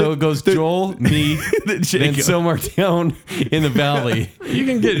 So it goes Joel, me, then Jacob. somewhere down in the valley. You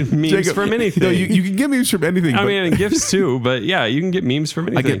can get memes Jacob, from anything. No, you can get memes from anything. I but mean, and gifts too, but yeah, you can get memes from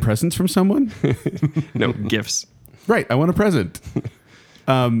I anything. get presents from someone. No, gifts. Right, I want a present.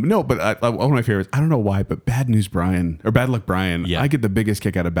 No, but one of my favorites, I don't know why, but Bad Luck Brian. Yeah. I get the biggest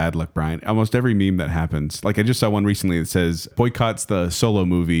kick out of Bad Luck Brian. Almost every meme that happens. Like I just saw one recently that says, boycotts the Solo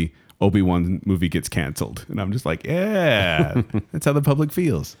movie, Obi-Wan movie gets canceled. And I'm just like, yeah, that's how the public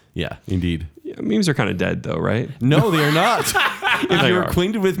feels. Yeah, indeed. Yeah, memes are kind of dead though, right? No, they are not. If They you're are.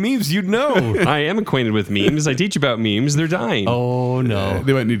 acquainted with memes, you'd know. I am acquainted with memes. I teach about memes. They're dying. Oh no.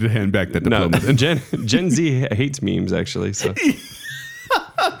 They might need to hand back that No, diploma. Gen Z hates memes actually. So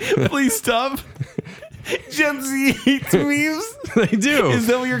Please stop. Gen Z hates memes. they do. Is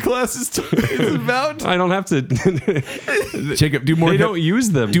that what your class is about? I don't have to. Jacob, do more. They don't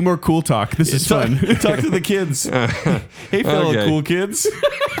use them. do more cool talk. This is fun. Talk to the kids. Hey, fellow Okay. cool kids.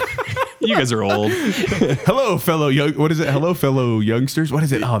 You guys are old. Hello, fellow young. What is it? Hello, fellow youngsters. What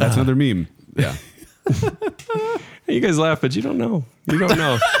is it? Oh, that's another meme. Yeah. You guys laugh, but you don't know. You don't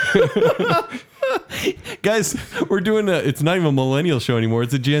know. Guys, we're doing it's not even a millennial show anymore.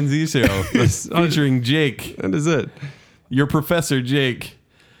 It's a Gen Z show featuring Jake, That is it. your professor Jake.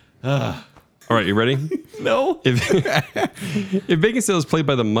 All right, you ready? No? If Bacon Sale is played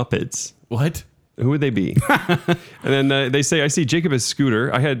by the Muppets, What? who would they be? And then they say, I see Jacob as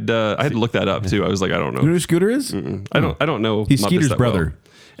Scooter. I had to look that up too. I was like, I don't You know know. who Scooter is? I don't know. He's Muppets Skeeter's that brother. well.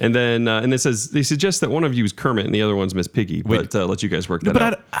 And then and it says they suggest that one of you is Kermit and the other one's Miss Piggy. But let you guys work that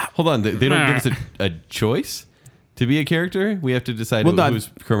out. Hold on. They don't give us a choice to be a character. We have to decide Well, not- who's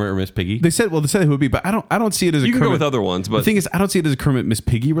Kermit or Miss Piggy. They said who it would be, but I don't see it as a You can Kermit. go with other ones, but The thing is, I don't see it as a Kermit Miss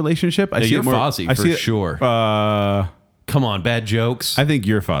Piggy relationship. I see you're it more, Fozzie I for see it- sure. I Come on, bad jokes. think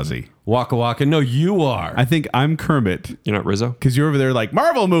you're Fozzie. Waka waka. No, you are. I think I'm Kermit you're not Rizzo. because you're over there like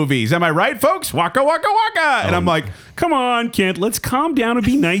Marvel movies. Am I right, folks? Waka waka waka. And I'm like, come on, Kent. Let's calm down and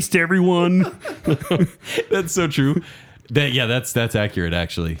be nice to everyone. That's so true. That's accurate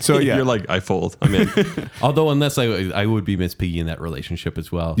actually. So yeah, You're like, I fold. I'm in. Although unless I would be Miss Piggy in that relationship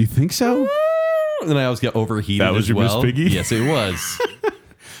as well. you think so? And I always get overheated. That was as your Miss well. Piggy? Yes, it was.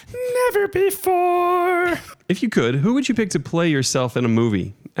 Never before. If you could, who would you pick to play yourself in a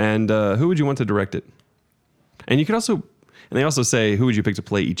movie? And who would you want to direct it? And you could also, and they also say, who would you pick to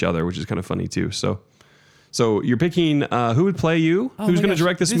play each other, which is kind of funny too. So you're picking who would play you, Oh who's my going to gosh,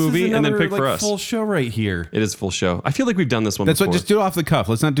 direct this is movie, and then another, pick for us. Full show right here. It is a full show. I feel like we've done this one That's before. what. Just do it off the cuff.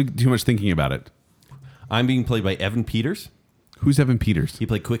 Let's not do too much thinking about it. I'm being played by Evan Peters. Who's Evan Peters? He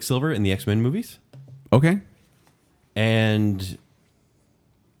played Quicksilver in the X-Men movies. Okay. And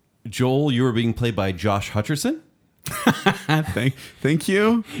Joel, you were being played by Josh Hutcherson. Thank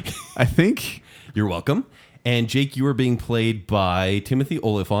you. I think. You're welcome. And Jake, you were being played by Timothy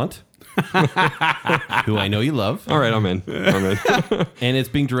Oliphant, who I know you love. All right, I'm in. And it's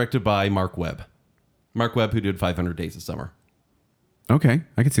being directed by Mark Webb. Mark Webb, who did 500 Days of Summer. Okay,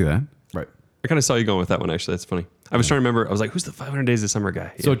 I can see that. Right. I kind of saw you going with that one, actually. That's funny. I was trying to remember. I was like, who's the 500 Days of Summer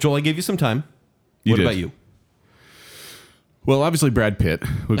guy? So, Joel, I gave you some time. You What did. about you? Well, obviously Brad Pitt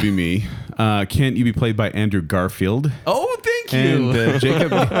would be me. Can't you be played by Andrew Garfield? Oh, thank And you.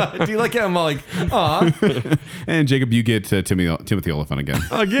 Jacob, Do you like how I'm all like, aw? and Jacob, you get Timothy Oliphant again.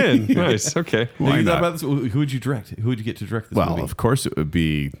 Again. Nice. Okay. Why Have you thought not? about this? Who would you direct? Who would you get to direct this Well, movie? of course it would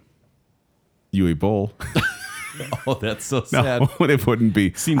be Yui Bowl. Oh, that's so No, sad. it wouldn't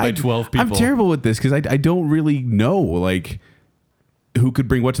be. Seen by 12 I'm people. terrible with this because I don't really know like who could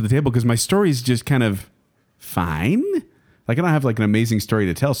bring what to the table because my story is just kind of fine. Like I don't have like an amazing story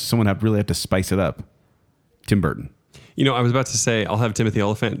to tell, so someone really have to spice it up. Tim Burton. You know, I was about to say I'll have Timothy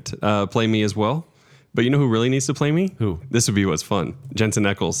Oliphant play me as well, But you know who really needs to play me? Who? This would be what's fun. Jensen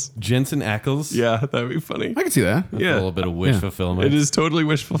Ackles. Jensen Ackles. Yeah, that'd be funny. I can see that. Yeah. A little bit of wish fulfillment. It is totally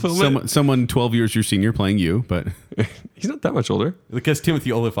wish fulfillment. Someone 12 years your senior playing you, but He's not that much older. Because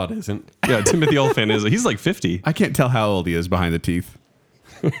Timothy Olyphant isn't. Yeah, Timothy Olyphant is. He's like 50. I can't tell how old he is behind the teeth.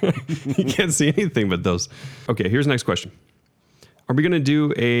 You can't see anything but those. Okay, here's the next question. Are we going to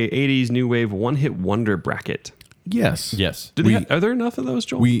do a 80s new wave one-hit wonder bracket? Yes. Yes. Are there enough of those,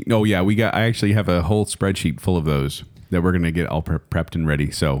 Joel? I actually have a whole spreadsheet full of those that we're going to get all prepped and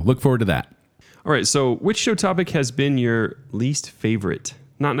ready. So look forward to that. All right, so which show topic has been your least favorite?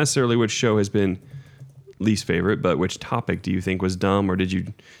 Not necessarily which show has been least favorite, but which topic do you think was dumb or did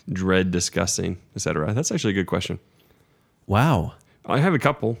you dread discussing, etc.? That's actually a good question. Wow. I have a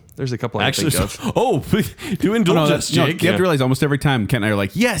couple. There's a couple I Actually, think so, of. do indulge us, Jake. you have to realize almost every time Kent and I are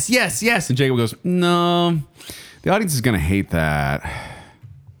like, yes, yes, yes. And Jacob goes, no, the audience is going to hate that.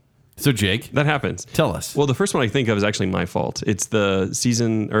 So, Jake, That happens. tell us. Well, the first one I think of is actually my fault. It's the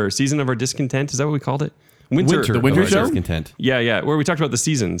season of our discontent. Is that what we called it? Winter The winter of our show? discontent. Yeah. Where we talked about the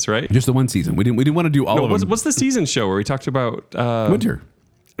seasons, right? Just the one season. We didn't want to do all No, of them. what's the season show where we talked about Winter.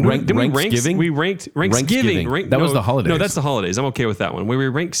 Didn't we rank? Ranksgiving? We ranked Ranksgiving. Rank, That was the holidays. No, that's the holidays. I'm okay with that one. When we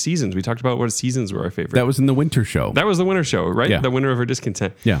ranked seasons, we talked about what seasons were our favorite. That was in the winter show. That was the winter show, right? Yeah. The winter of our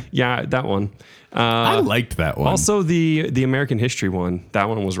discontent. Yeah. Yeah, that one. I liked that one. Also, the American history one. That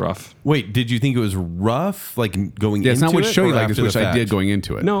one was rough. Wait, did you think it was rough, like going yeah, it's into not which it, show you or like, it's after which the I did fact? going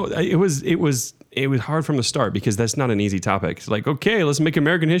into it. No, it was hard from the start because that's not an easy topic. It's like, okay, let's make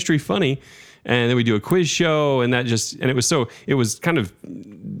American history funny. And then we do a quiz show, and it was kind of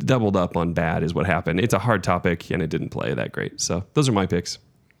doubled up on bad is what happened. It's a hard topic, and it didn't play that great. So those are my picks.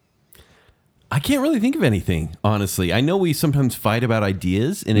 I can't really think of anything, honestly. I know we sometimes fight about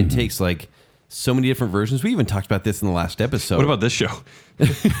ideas, and it takes like so many different versions. We even talked about this in the last episode. What about this show?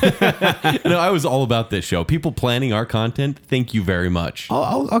 No, I was all about this show. People planning our content, thank you very much.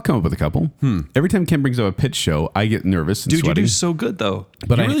 I'll come up with a couple. Every time Ken brings up a pitch show, I get nervous and Dude, sweaty. you do so good though.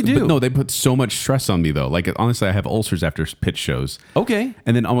 But You I really do. But no, they put so much stress on me though. Like honestly, I have ulcers after pitch shows. Okay.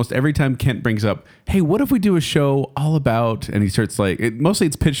 And then almost every time Kent brings up, hey, what if we do a show all about, and he starts like, mostly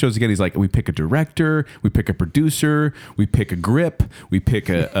it's pitch shows again. He's like, we pick a director, we pick a producer, we pick a grip, we pick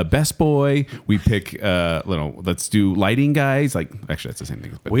a best boy, we pick, let's do lighting guys. Like, actually, that's the same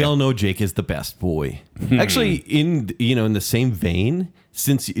thing. But We all know Jake is the best boy. Actually, in the same vein,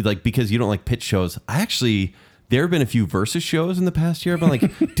 since because you don't like pitch shows, there have been a few versus shows in the past year. I've been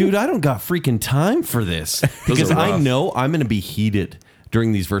like, dude, I don't got freaking time for this because are I rough. know I'm going to be heated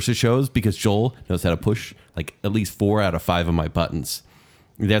during these versus shows because Joel knows how to push like at least 4 out of 5 of my buttons.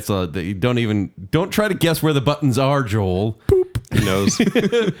 Don't try to guess where the buttons are, Joel. He knows.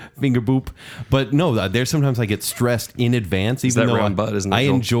 Finger boop. But no, there's sometimes I get stressed in advance, even that though round butt, isn't it, I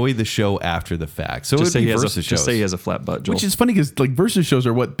Joel? enjoy the show after the fact. So Just it would say, be versus shows. just say he has a flat butt, Joel. which is funny because like versus shows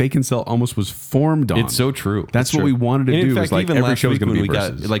are what Bacon Cell almost was formed on. It's so true. That's It's what true. we wanted to And do. in fact, Was like even every last show is week going to when be we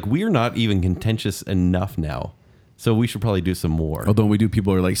versus. got we're not even contentious enough now, so we should probably do some more. Although when we do,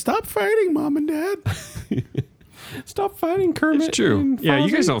 people are like, stop fighting, mom and dad. Stop fighting, Kermit. It's true. and Yeah, you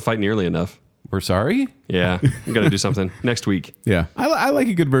Fozzie. guys don't fight nearly enough. We're sorry. Yeah, we got to do something next week. Yeah, I like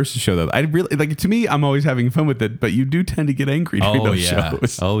a good versus show though. I really like. To me, I'm always having fun with it, but you do tend to get angry during Oh those yeah.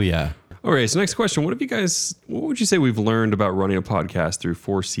 shows. Oh yeah. All right, so next question. What would you say we've learned about running a podcast through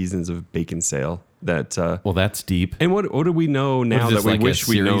 4 seasons of Bacon Sale? That Well, that's deep. and what do we know now What is that this, we like wish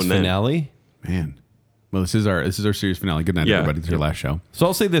a we'd series known then? finale? Man, well, this is our series finale. Good night, Yeah. everybody. It's your last show. So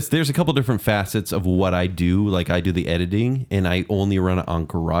I'll say this: there's a couple different facets of what I do. Like I do the editing, and I only run it on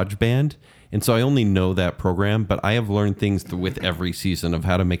GarageBand, and so I only know that program. But I have learned things with every season of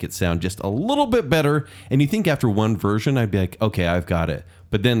how to make it sound just a little bit better. And you think after one version, I'd be like, okay, I've got it.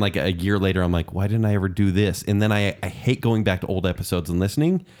 But then like a year later, I'm like, why didn't I ever do this? And then I hate going back to old episodes and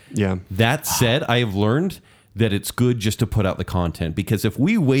listening. Yeah. That said, I have learned that it's good just to put out the content, because if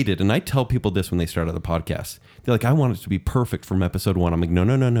we waited, and I tell people this when they start out the podcast, they're like, I want it to be perfect from episode 1. I'm like,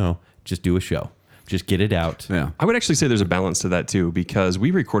 no. Just do a show. Just get it out. Yeah. I would actually say there's a balance to that too, because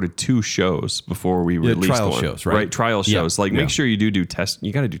we recorded 2 shows before we released trial one. shows, right? Trial Yeah. shows. Like Yeah. make sure you do test.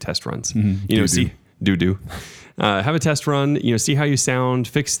 You got to do test runs. Do-do. Have a test run. See how you sound.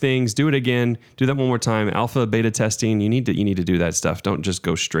 Fix things. Do it again. Do that one more time. Alpha, beta testing. You need to do that stuff. Don't just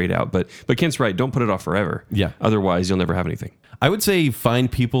go straight out. But Kent's right. Don't put it off forever. Yeah. Otherwise, you'll never have anything. I would say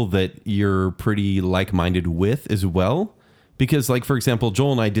find people that you're pretty like-minded with as well, because like, for example,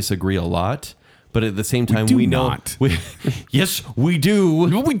 Joel and I disagree a lot, but at the same time, do we know not. yes, we do.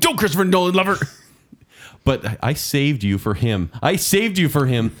 No, we don't, Christopher Nolan lover. But I saved you for him. I saved you for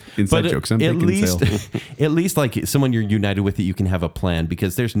him. Inside But jokes on at Bacon least, Sale. at least like someone you're united with that you can have a plan,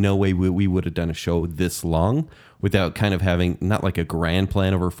 because there's no way we would have done a show this long without kind of having not like a grand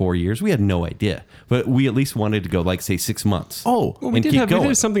plan over 4 years. We had no idea, but we at least wanted to go like say 6 months. Oh, Well, we and did keep have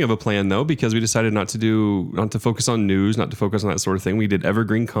going. something of a plan though, because we decided not to focus on news, not to focus on that sort of thing. We did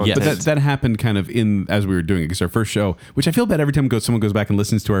evergreen content. But that happened kind of in as we were doing it, because our first show, which I feel bad every time someone goes back and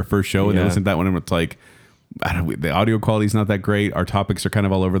listens to our first show and they Yeah. listen to that one, and it's like, the audio quality is not that great. Our topics are kind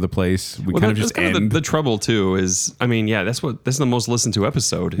of all over the place. We kind of just that's kind end. of the trouble too. Is I mean, yeah, this is the most listened to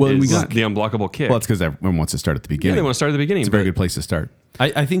episode. Well, and we is got- the unblockable kick. Well, it's because everyone wants to start at the yeah, beginning. they want to start at the beginning. It's a very but- good place to start.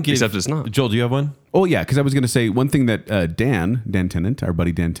 I think Except it's not. Joel, do you have one? Oh yeah, because I was going to say one thing that Dan Tennant, our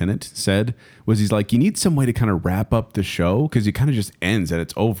buddy Dan Tennant, said was he's like, you need some way to kind of wrap up the show because it kind of just ends and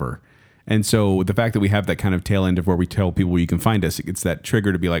it's over. And so the fact that we have that kind of tail end of where we tell people where you can find us, it's that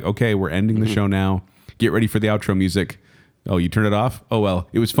trigger to be like, okay, we're ending the show now. Get ready for the outro music. Oh, you turned it off? Oh well,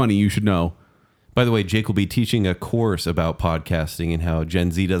 it was funny. You should know. By the way, Jake will be teaching a course about podcasting and how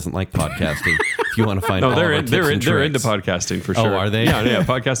Gen Z doesn't like podcasting. If you want to find No, all they're of our in, tips they're in, and they're into tricks. podcasting for Oh, sure. are they? Yeah,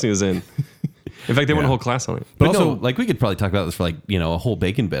 podcasting is in. In fact, they went a Yeah. whole class on it. But also- no, like we could probably talk about this for like, a whole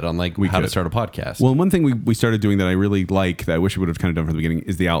bacon bit on like how to could. start a podcast. Well, one thing we started doing that I really like that I wish we would have kind of done from the beginning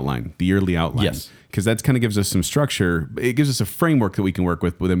is the outline, the yearly outline. Yes. Because that kind of gives us some structure. It gives us a framework that we can work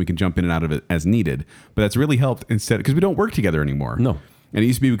with, but then we can jump in and out of it as needed. But that's really helped instead, because we don't work together anymore. No. And it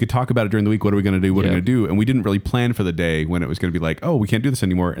used to be we could talk about it during the week. What are we going to do? What are we Yeah. going to do? And we didn't really plan for the day when it was going to be like, oh, we can't do this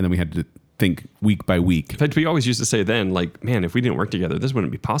anymore. And then we had to think week by week. In fact, we always used to say then, like, man, if we didn't work together, this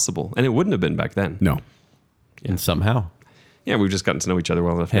wouldn't be possible. And it wouldn't have been back then. No. And somehow. Yeah, we've just gotten to know each other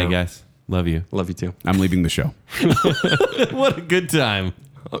well enough Hey now. guys, love you. Love you too. I'm leaving the show. What a good time.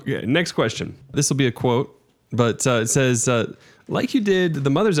 Okay, next question. This will be a quote, but it says, like you did the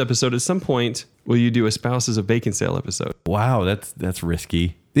Mother's episode, at some point, will you do a Spouses of Bacon Sale episode? Wow, that's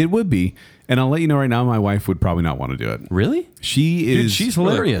risky. It would be. And I'll let you know right now, my wife would probably not want to do it. Really? She is. Dude, she's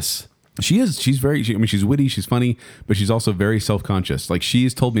hilarious. She is. She's very. I mean, she's witty. She's funny, but she's also very self-conscious. Like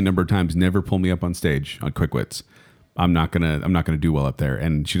she's told me a number of times, never pull me up on stage on Quick Wits. I'm not gonna do well up there.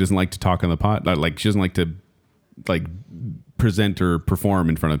 And she doesn't like to talk on the pod. Like she doesn't like to present or perform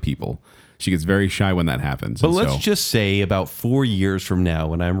in front of people. She gets very shy when that happens. But And let's so- just say about 4 years from now,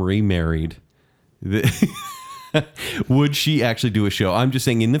 when I'm remarried, would she actually do a show? I'm just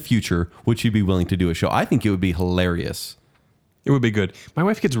saying in the future, would she be willing to do a show? I think it would be hilarious. It would be good. My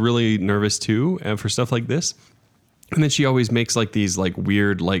wife gets really nervous too for stuff like this. And then she always makes like these like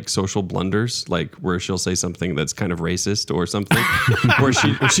weird like social blunders, like where she'll say something that's kind of racist or something, where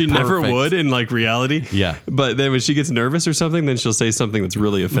she never Perfect. would in like reality. Yeah. But then when she gets nervous or something, then she'll say something that's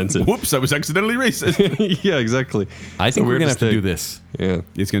really offensive. Whoops! I was accidentally racist. Yeah, exactly. I think So we're going to to have to stay. do this. Yeah.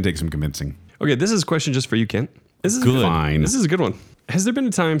 It's gonna take some convincing. Okay, this is a question just for you, Kent. This is Good. Fine. This is a good one. Has there been a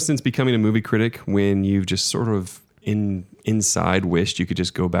time since becoming a movie critic when you've just sort of inside wished you could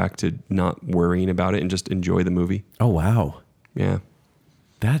just go back to not worrying about it and just enjoy the movie? Oh, wow. Yeah.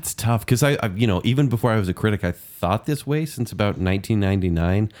 That's tough because I even before I was a critic, I thought this way since about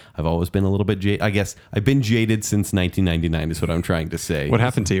 1999. I've always been a little bit jaded. I guess I've been jaded since 1999 is what I'm trying to say. What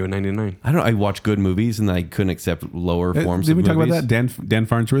happened to you in '99? I don't know. I watched good movies and I couldn't accept lower forms Did of we talk movies. about that? Dan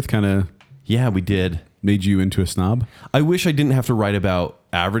Farnsworth kind of Yeah, we did. made you into a snob. I wish I didn't have to write about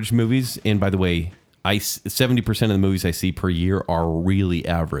average movies. And by the way, 70% of the movies I see per year are really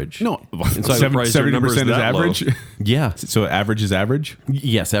average. No, And so I- 70% is that low. average. Yeah. So average is average.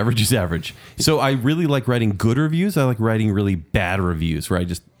 Yes, average is average. So I really like writing good reviews. I like writing really bad reviews where I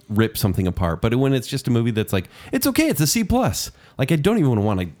just rip something apart. But when it's just a movie that's like, it's okay, it's a C+. Like I don't even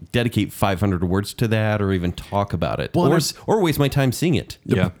want to dedicate 500 words to that or even talk about it Well, or waste my time seeing it.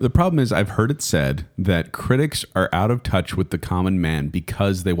 Yeah. The problem is I've heard it said that critics are out of touch with the common man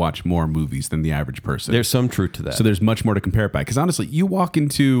because they watch more movies than the average person. There's some truth to that. So there's much more to compare it by. Because honestly, you walk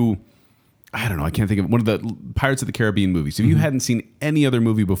into, I don't know, I can't think of one of the Pirates of the Caribbean movies. If you hadn't seen any other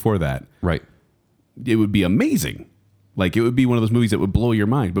movie before that, right. it would be amazing. Like it would be one of those movies that would blow your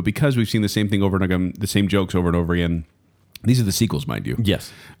mind. But because we've seen the same thing over and again, the same jokes over and over again, these are the sequels, mind you.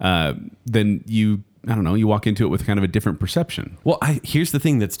 Yes. Then you, I don't know, you walk into it with kind of a different perception. Well, here's the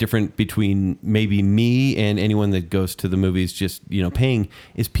thing that's different between maybe me and anyone that goes to the movies just, paying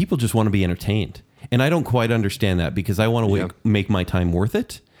is people just want to be entertained. And I don't quite understand that because I want to Yeah. make my time worth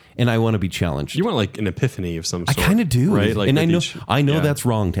it and I want to be challenged. You want like an epiphany of some I sort. kind of do. right? Like and I with know each- I know yeah. that's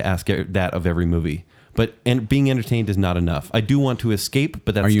wrong to ask that of every movie. But being entertained is not enough. I do want to escape,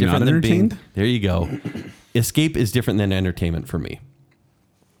 but that's Are you different not than entertained? being. There you go. Escape is different than entertainment for me.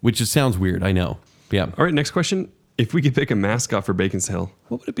 Which just sounds weird, I know. Yeah. All right, next question. If we could pick a mascot for Bacon Sale,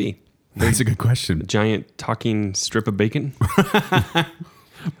 what would it be? That's a good question. Giant talking strip of bacon.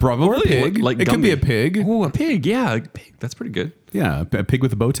 Probably. Pig. Like it could be Gumby. a pig. Oh, a pig. Yeah, a pig. That's pretty good. Yeah, a pig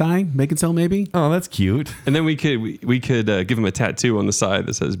with a bow tie. Bacon cell, maybe. Oh, that's cute. And then we could give him a tattoo on the side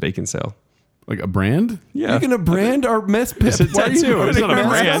that says Bacon Sale. Like a brand. Yeah. You're going to brand our mess pip. It's a Why are you tattoo. It's not a running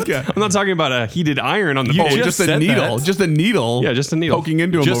brand. around? I'm not talking about a heated iron on the You pig. just just a said needle. that. Just a needle. Yeah, just a needle. poking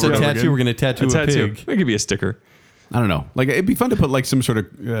into him. Just a over and over tattoo. again. We're going to tattoo a tattoo. pig. It could be a sticker. I don't know. Like it'd be fun to put like some sort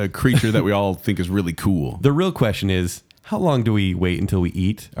of creature that we all think is really cool. The real question is, how long do we wait until we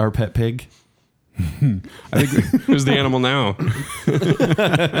eat our pet pig? I think. Who's the animal now?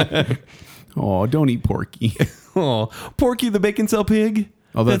 Oh, don't eat Porky. Oh, Porky the bacon cell pig.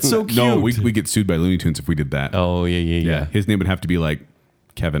 Oh, that's so cute. No, we get sued by Looney Tunes if we did that. Oh, yeah. His name would have to be like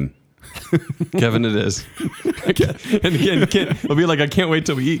Kevin. Kevin, it is. And again, it'll be like, I can't wait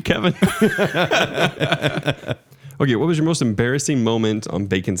till we eat Kevin. Okay, what was your most embarrassing moment on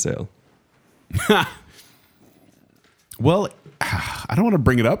Bacon Sale? Well, I don't want to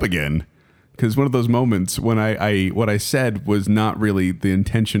bring it up again because one of those moments when I what I said was not really the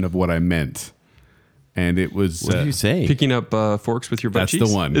intention of what I meant, and it was What did you say? Picking up forks with your butt That's cheeks?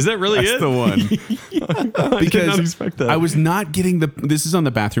 the one. Is that really That's it? the one. I did not expect that. I was not getting this is on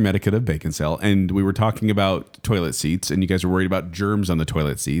the bathroom etiquette of Bacon Cell, and we were talking about toilet seats, and you guys were worried about germs on the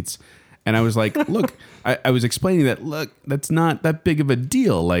toilet seats. And I was like, look, I was explaining that, look, that's not that big of a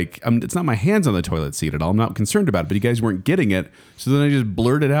deal. Like, it's not my hands on the toilet seat at all. I'm not concerned about it, but you guys weren't getting it. So then I just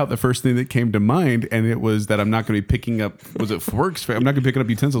blurted out the first thing that came to mind, and it was that I'm not going to be picking up, was it forks? I'm not going to be picking up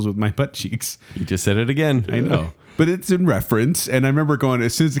utensils with my butt cheeks. You just said it again. I know. But it's in reference. And I remember going,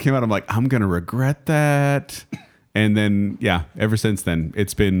 as soon as it came out, I'm like, I'm going to regret that. And then, yeah, ever since then,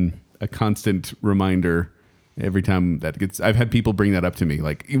 it's been a constant reminder. Every time that gets, I've had people bring that up to me.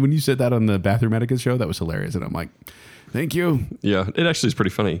 Like when you said that on the bathroom etiquette show, that was hilarious. And I'm like, thank you. Yeah, it actually is pretty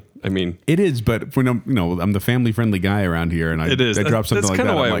funny. I mean, It is, but when I'm the family friendly guy around here, and it is. I drop something That's like kind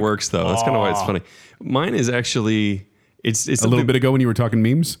that. of why I'm it like, works, though. That's kind of why it's funny. Mine is actually it's A little bit ago when you were talking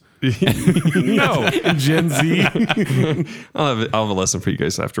memes. no. Gen Z. I'll have a lesson for you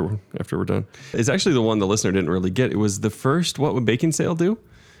guys after we're done. It's actually the one the listener didn't really get. It was the first What Would Bacon Sale Do?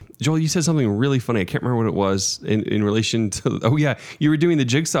 Joel, you said something really funny. I can't remember what it was in relation to. Oh yeah, you were doing the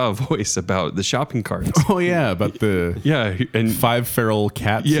Jigsaw voice about the shopping carts. Oh yeah, about the Yeah, and 5 feral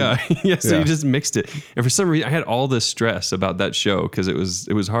cats. yeah, yeah. So Yeah. you just mixed it, and for some reason, I had all this stress about that show because it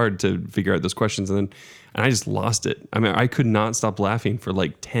was hard to figure out those questions, and I just lost it. I mean, I could not stop laughing for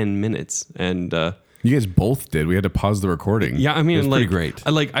like 10 minutes, and. You guys both did. We had to pause the recording. Yeah, I mean, was like, pretty great.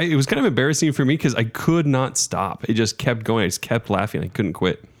 It was kind of embarrassing for me because I could not stop. It just kept going. I just kept laughing. I couldn't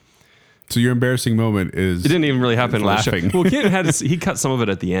quit. So your embarrassing moment is It didn't even really happen on the laughing. show. Well, he cut some of it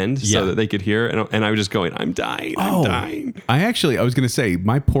at the end Yeah. so that they could hear, and I was just going, I'm dying. I'm dying. I was going to say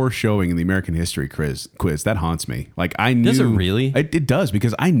my poor showing in the American History quiz that haunts me. Like I knew. Does it really? It does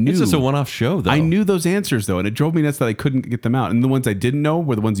because I knew. It's just a one-off show, though. I knew those answers though, and it drove me nuts that I couldn't get them out. And the ones I didn't know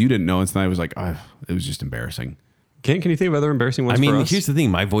were the ones you didn't know, and so I was like, oh, it was just embarrassing. Can you think of other embarrassing ones I mean, for us? here's the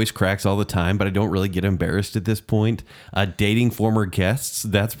thing. My voice cracks all the time, but I don't really get embarrassed at this point. Dating former guests,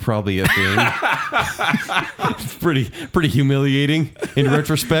 that's probably a thing. It's pretty humiliating in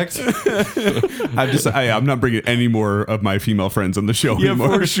retrospect. I'm not bringing any more of my female friends on the show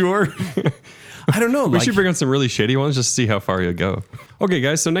anymore. sure. I don't know. We should bring on some really shady ones just to see how far you go. Okay,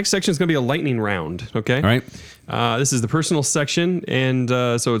 guys. So next section is going to be a lightning round. Okay. All right. This is the personal section, and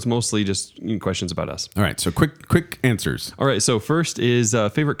so it's mostly just questions about us. All right. So quick answers. All right. So first is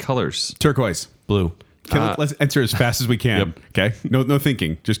favorite colors. Turquoise. blue. Let's answer as fast as we can. Okay. No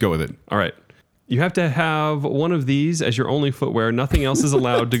thinking. Just go with it. All right. You have to have one of these as your only footwear. Nothing else is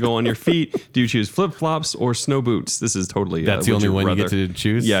allowed to go on your feet. Do you choose flip-flops or snow boots? This is totally... That's the would only one you rather. get to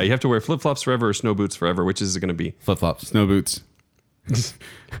choose? Yeah, you have to wear flip-flops forever or snow boots forever. Which is it going to be? Flip-flops. Snow boots.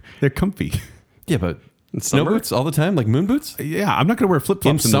 They're comfy. Yeah, but snow summer? boots all the time? Like moon boots? Yeah, I'm not going to wear flip flops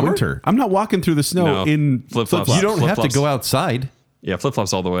In in the summer? winter. I'm not walking through the snow No. in Flip-flops. flip-flops. You don't have to Flip-flops. go outside. Yeah,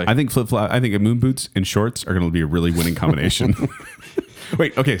 flip-flops all the way. I think I think moon boots and shorts are going to be a really winning combination.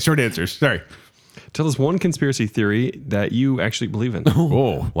 Wait, okay, short answers. Sorry. Tell us one conspiracy theory that you actually believe in.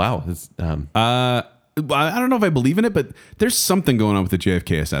 Oh. Wow. That's, I don't know if I believe in it, but there's something going on with the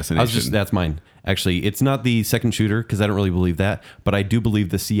JFK assassination. that's mine. Actually, it's not the second shooter because I don't really believe that, but I do believe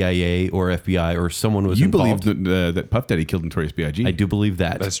the CIA or FBI or someone was you involved. believe that Puff Daddy killed Notorious B.I.G. I do believe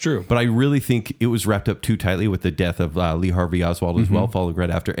that. That's true. But I really think it was wrapped up too tightly with the death of Lee Harvey Oswald as well, followed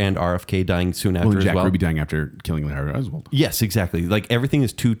right after, and RFK dying soon after Jack as well. Ruby dying after killing Lee Harvey Oswald. Yes, exactly. Like everything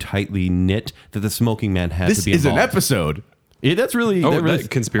is too tightly knit that the smoking man had This to be is involved. an episode. That's really Oh,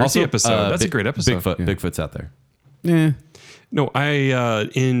 that conspiracy episode. That's a great episode. Bigfoot's out there. Yeah. No, I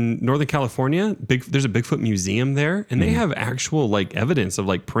in Northern California, there's a Bigfoot museum there, and they have actual like evidence of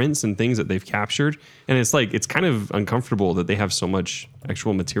like prints and things that they've captured, and it's kind of uncomfortable that they have so much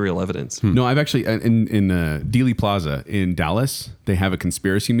actual material evidence. No, I've actually in Dealey Plaza in Dallas. They have a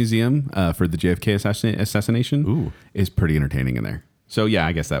conspiracy museum for the JFK assassination. Ooh. Is pretty entertaining in there. So yeah,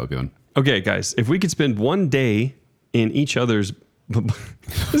 I guess that would be one. Okay, guys, if we could spend one day in each other's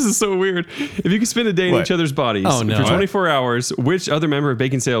this is so weird. If you could spend a day in What? each other's bodies Oh, no. for 24 hours, which other member of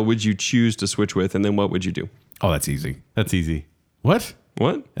Bacon Sale would you choose to switch with, and then what would you do? Oh, that's easy. That's easy. What?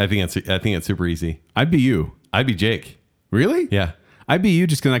 What? I think it's super easy. I'd be you. I'd be Jake. Really? Yeah. I'd be you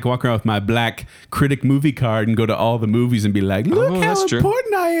just because I can walk around with my black critic movie card and go to all the movies and be like, look Oh, how that's true.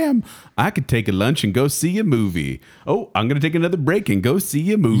 important I am. I could take a lunch and go see a movie. Oh, I'm going to take another break and go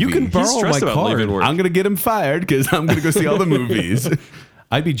see a movie. You can borrow stressed my about leaving card. work. I'm going to get him fired because I'm going to go see all the movies.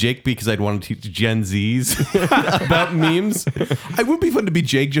 I'd be Jake because I'd want to teach Gen Zs about memes. It would be fun to be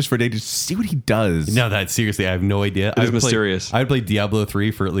Jake just for a day to see what he does. No, that seriously, I have no idea. is mysterious. I'd play Diablo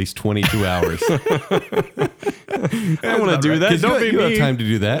 3 for at least 22 hours. I want to do that. Because Don't be you have me. time to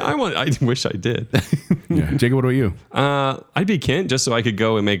do that. I wish I did. Yeah. Jacob, what about you? I'd be Kent just so I could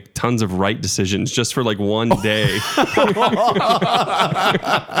go and make tons of right decisions just for like one day.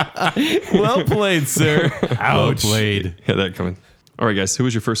 Well played, sir. Well played. Had that coming. All right, guys. Who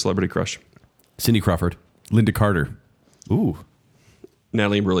was your first celebrity crush? Cindy Crawford. Linda Carter. Ooh.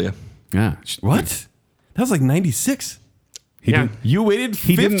 Natalie Imbruglia. Yeah. What? That was like 96. He Yeah. didn't. You waited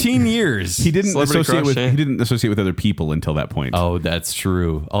didn't- 15 years. He didn't Celebrity associate crush, with. eh? He didn't associate with other people until that point. Oh, that's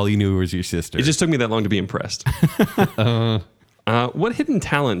true. All you knew was your sister. It just took me that long to be impressed. What hidden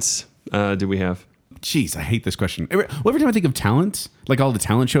talents do we have? Jeez, I hate this question. Every time I think of talents, like all the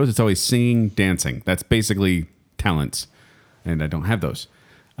talent shows, it's always singing, dancing. That's basically talents, and I don't have those.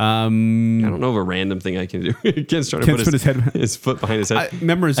 I don't know of a random thing I can do. Kent's trying to Kent's put put his foot behind his head.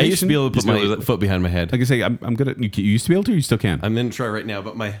 Memorization. I used to be able to put Used to be able my to- foot behind my head. Like I say, I'm good at. You used to be able to. Or you still can. I'm going to try right now,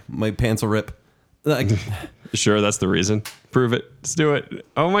 but my pants will rip. Like, Sure, that's the reason. Prove it. Let's do it.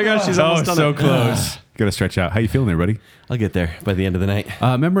 Oh my gosh, she's almost done it. close. Got to stretch out. How you feeling there, buddy? I'll get there by the end of the night.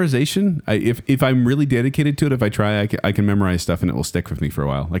 Memorization. If I'm really dedicated to it, if I try, I can memorize stuff and it will stick with me for a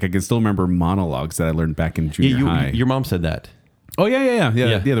while. Like I can still remember monologues that I learned back in junior high. Your mom said that. Oh yeah.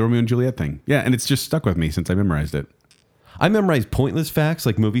 Yeah. The Romeo and Juliet thing. Yeah, and it's just stuck with me since I memorized it. I memorized pointless facts,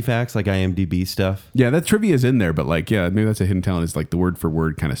 like movie facts, like IMDb stuff. Yeah, that trivia is in there, but like, yeah, maybe that's a hidden talent. Is like the word for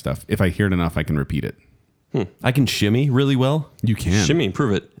word kind of stuff. If I hear it enough, I can repeat it. I can shimmy really well. You can. Shimmy,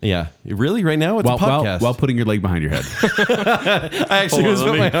 prove it. Yeah. Really? Right now? It's While, a podcast. while putting your leg behind your head. I actually Hold was on,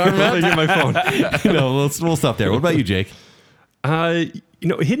 put my arm let out. me get my phone. No, we'll stop there. What about you, Jake?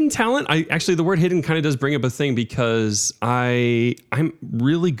 Hidden talent. Actually, the word hidden kind of does bring up a thing because I'm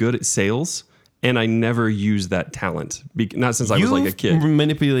really good at sales, and I never use that talent. Not since I was like a kid.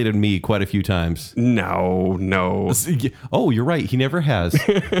 Manipulated me quite a few times. No. Oh, you're right. He never has.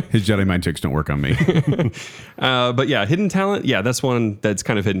 His Jedi mind tricks don't work on me. But yeah, hidden talent. Yeah, that's one that's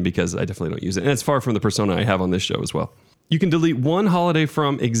kind of hidden because I definitely don't use it, and it's far from the persona I have on this show as well. You can delete one holiday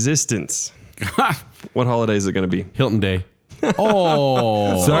from existence. What holiday is it going to be? Hilton Day.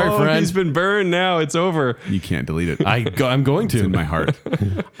 Oh, Sorry, friend. He's been burned. Now it's over. you can't delete it. I'm going It's in to. my heart.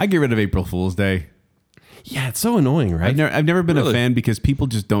 I get rid of April Fool's Day. Yeah, it's so annoying, right? I've never been Really? a fan because people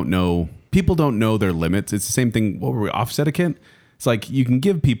just don't know. People don't know their limits. It's the same thing. What were we, offset etiquette? It's like you can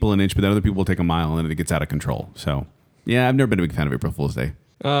give people an inch, but then other people will take a mile, and it gets out of control. So, yeah, I've never been a big fan of April Fool's Day.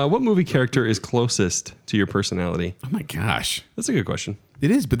 What movie character is closest to your personality? Oh my gosh, That's a good question. it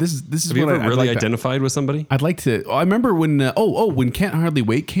is. But this is Have you what ever I'd really like to- identified with somebody? I'd like to. I remember when. When Can't Hardly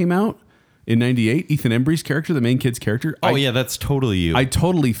Wait came out in '98. Ethan Embry's character, the main kid's character. Oh, yeah, that's totally you. I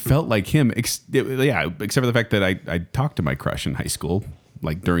totally felt like him. Except for the fact that I talked to my crush in high school,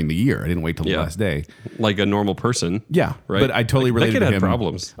 like during the year. I didn't wait till the Yeah. last day. Like a normal person. Yeah, Right. But I totally Like, that related kid to had him.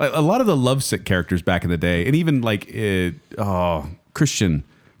 problems. A lot of the lovesick characters back in the day, and even like Christian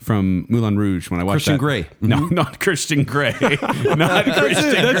from Moulin Rouge. When I watched Christian that. Grey. No, not Christian Grey. Not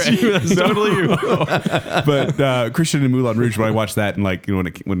Christian That's Grey. you. That's totally you. But Christian in Moulin Rouge. When I watched that, and like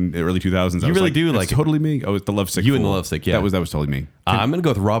when the early 2000s, I was really like, do "That's like it." totally me. Oh, it's the lovesick. You and fool. the lovesick, yeah. That was totally me. I'm going to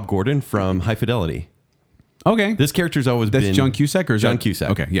go with Rob Gordon from High Fidelity. Okay, This character's always that's been John Cusack or is John that- Cusack.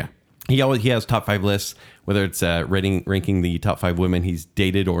 Okay, yeah. He has top 5 lists, whether it's ranking the top 5 women he's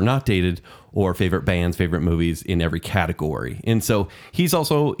dated or not dated, or favorite bands, favorite movies in every category. And so he's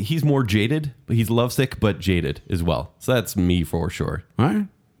more jaded, but he's lovesick but jaded as well. So that's me for sure. All right.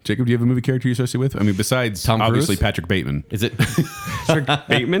 Jacob, do you have a movie character you associate with? I mean, besides Tom obviously Cruise? Patrick Bateman. Is it?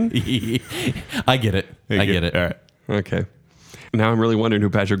 Bateman? I get it. I get it. All right. Okay. Now I'm really wondering who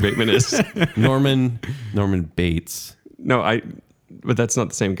Patrick Bateman is. Norman Bates. But that's not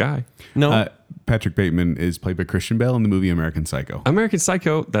the same guy. No, Patrick Bateman is played by Christian Bale in the movie American Psycho. American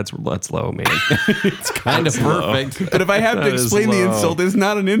Psycho, that's low, man. it's kind of perfect. But if I have to That is explain the low. insult, it's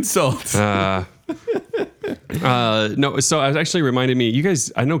not an insult. No, so it actually reminded me, you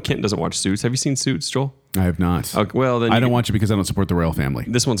guys, I know Kent doesn't watch Suits. Have you seen Suits, Joel? I have not. Okay, well, then I don't watch it because I don't support the royal family.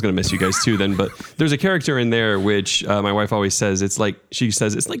 This one's going to miss you guys too then, but there's a character in there which my wife always says, it's like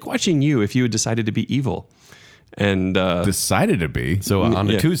watching you if you had decided to be evil. And Decided to be. So on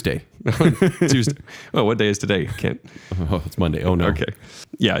a Yeah. Tuesday. Tuesday. Oh, what day is today, Kent? Oh, it's Monday. Oh no. Okay.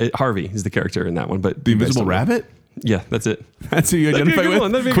 Yeah, Harvey is the character in that one. But The Invisible Rabbit? Yeah, that's it. That's who you That'd be a identify good with?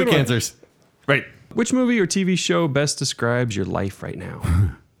 one. That'd be a Quick good one. answers. Right. Which movie or TV show best describes your life right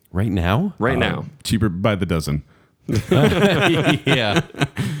now? Right now? Right now. Cheaper by the dozen. Yeah.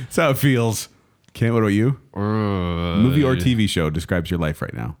 That's how it feels. Kent, what about you? Movie or TV show describes your life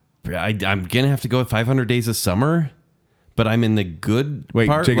right now? I'm gonna have to go with 500 Days of Summer, but I'm in the good Wait,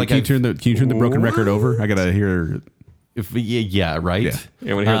 part. Jacob, can you I've- turn the broken record over? I gotta hear. yeah, right. Yeah.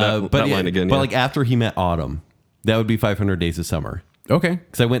 Yeah, I wanna hear that line again, But yeah. like after he met Autumn, that would be 500 Days of Summer. Okay.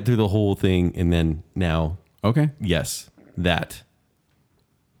 Because I went through the whole thing, and then now, Okay. yes, that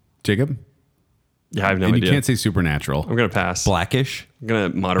Jacob? Yeah, I have no And idea. you can't say supernatural. I'm going to pass. Blackish. I'm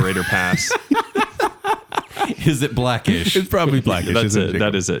going to moderator pass. Is it Blackish? It's probably Blackish. That's isn't it. Jacob?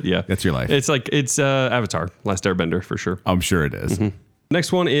 That is it. Yeah. That's your life. It's Avatar, Last Airbender for sure. I'm sure it is.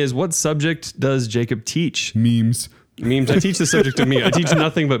 Next one is, what subject does Jacob teach? Memes. Memes. I teach the subject of memes. I teach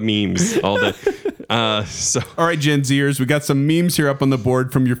nothing but memes all day. So All right, Gen Zers, we got some memes here up on the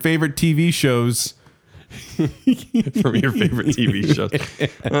board from your favorite TV shows. from your favorite TV shows.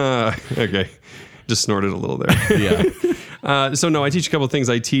 Okay. Just snorted a little there. Yeah. So no, I teach a couple of things.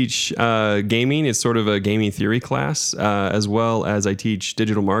 I teach gaming. It's sort of a gaming theory class, as well as I teach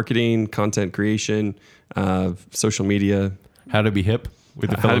digital marketing, content creation, social media, How to be hip with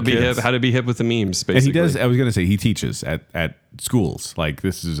the how fellow to be kids. hip, how to be hip with the memes. Basically, And he does, I was going to say, he teaches at schools. Like,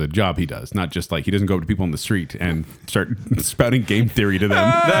 this is a job he does, not just like he doesn't go up to people on the street and start spouting game theory to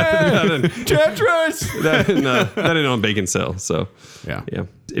them. Tetris. that didn't on Bacon Sale. So Yeah. yeah.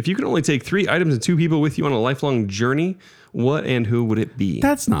 If you could only take 3 items and 2 people with you on a lifelong journey, what and who would it be?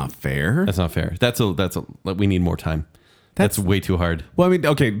 That's not fair. That's not fair. That's a. We need more time. That's way too hard. Well, I mean,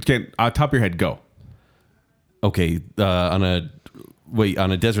 okay, top of your head, go. Okay, on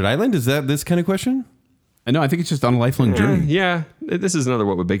a desert island? Is that this kind of question? No, I think it's just on a lifelong journey. Yeah, this is another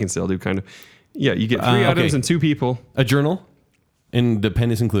what would Bacon Sale do kind of. Yeah, you get 3 okay. items and 2 people. A journal, and the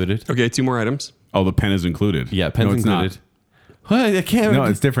pen is included. Okay, 2 more items. Oh, the pen is included. Yeah, pen's No, it's not. included. What? I can't. No,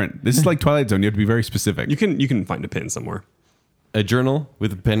 it's different. This is like Twilight Zone. You have to be very specific. You can find a pin somewhere. A journal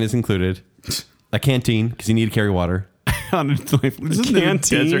with a pen is included. A canteen because you need to carry water. on a this isn't a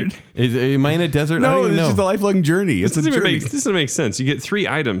Canteen? desert. Am I in a desert? I No, don't even this know. is the lifelong journey. It's This a doesn't, journey. this doesn't make sense. You get 3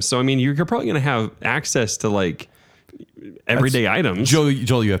 items, so I mean, you're probably going to have access to like everyday items. Joel,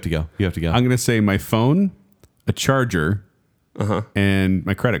 you have to go. You have to go. I'm going to say my phone, a charger, and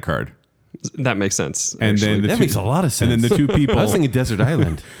my credit card. That makes sense. And actually. then the that makes a lot of sense. And then the 2 people. I was thinking desert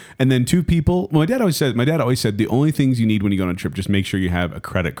island. And then 2 people. Well, my dad always said the only things you need when you go on a trip, just make sure you have a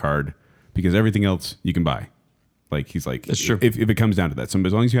credit card because everything else you can buy. Like he's like, That's true. If it comes down to that, so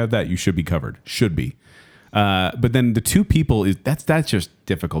as long as you have that, you should be covered. Should be. But then the 2 people that's just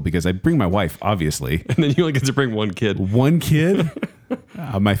difficult because I bring my wife, obviously. and then you only get to bring 1 kid. 1 kid,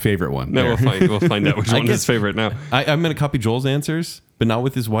 my favorite one. No, there. we'll find out which one is guess- his favorite now. I'm going to copy Joel's answers, but not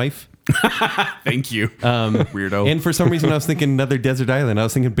with his wife. Thank you, weirdo. And for some reason, I was thinking another desert island. I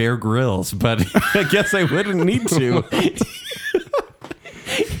was thinking Bear Grylls, but I guess I wouldn't need to.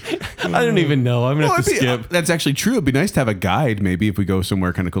 I don't even know. I'm going to have to skip. That's actually true. It'd be nice to have a guide, maybe if we go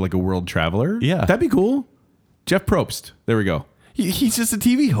somewhere kind of cool, like a world traveler. Yeah. that'd be cool. Jeff Probst. There we go. He's just a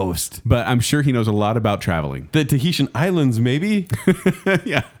TV host. But I'm sure he knows a lot about traveling. The Tahitian Islands, maybe.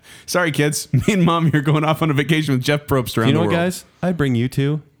 Yeah. Sorry, kids. Me and Mom here going off on a vacation with Jeff Probst around You know the what, world. guys? I'd bring you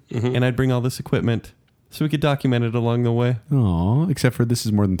two, and I'd bring all this equipment so we could document it along the way. Oh, except for this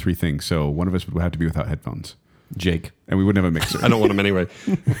is more than 3 things, so one of us would have to be without headphones, Jake. and we wouldn't have a mixer. I don't want them anyway.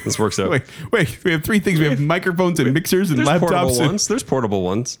 This works out. Wait. We have 3 things. We have microphones and mixers and There's laptops. portable and- ones. There's portable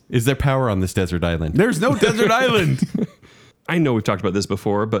ones. Is there power on this desert island? There's no desert island. I know we've talked about this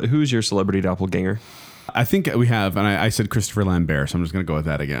before, but who's your celebrity doppelganger? I think we have, and I said Christopher Lambert, so I'm just going to go with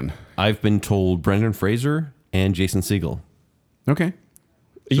that again. I've been told Brendan Fraser and Jason Segel. Okay.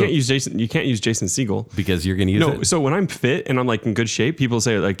 You can't use Jason. You can't use Jason Segel. because you're going to use No, it. so when I'm fit and I'm like in good shape, people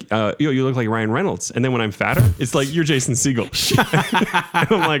say like, you look like Ryan Reynolds. And then when I'm fatter, it's like, you're Jason Segel.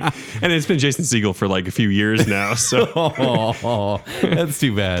 And I'm like, and it's been Jason Segel for like a few years now. So Oh, that's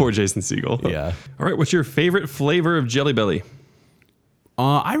too bad. poor Jason Segel. Yeah. All right. What's your favorite flavor of Jelly Belly?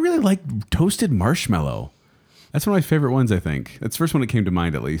 I really like toasted marshmallow. That's one of my favorite ones, I think. That's the first one that came to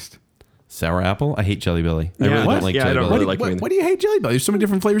mind, at least. Sour apple? I hate Jelly Belly. I Yeah, really what? don't like Yeah, I Jelly don't Belly. really like them either. Why do you hate Jelly Belly? There's so many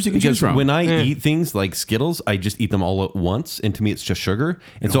different flavors you can choose Because from. when I eat things like Skittles, I just eat them all at once, and to me, it's just sugar.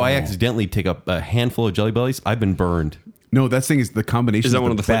 And so I accidentally take up a handful of Jelly Bellies. I've been burned. No, that's the thing is the combination. Is that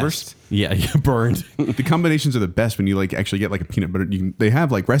one of the flavors? Yeah, burned. The combinations are the best when you like actually get like a peanut butter. They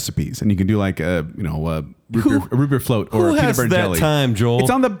have like recipes, and you can do like a root beer float or a Who peanut has butter that jelly. time, Joel? It's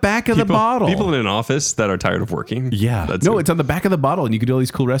on the back of the bottle. People in an office that are tired of working. Yeah. That's no, it. it's on the back of the bottle, and you can do all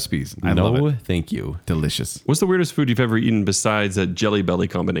these cool recipes. I love no, it. thank you. Delicious. What's the weirdest food you've ever eaten besides a Jelly Belly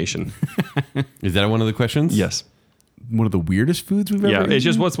combination? Is that one of the questions? Yes. One of the weirdest foods we've ever Yeah. eaten? It's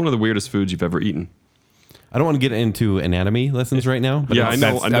just what's one of the weirdest foods you've ever eaten? I don't want to get into anatomy lessons right now. But Yeah, I know.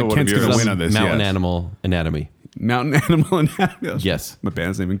 that's- I know what Kent's of gonna yours. win on this. Mountain yes. animal anatomy. Mountain Animal Anatomy. Yes. My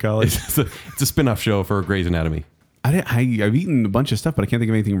band's name in college. It's a spin-off show for Grey's Anatomy. I've eaten a bunch of stuff, but I can't think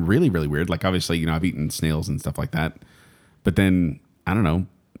of anything really, really weird. Like obviously, I've eaten snails and stuff like that. But then I don't know.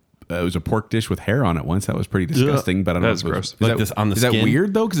 It was a pork dish with hair on it once. That was pretty disgusting. But I don't That's know. if it gross. was- Like this on the is that skin?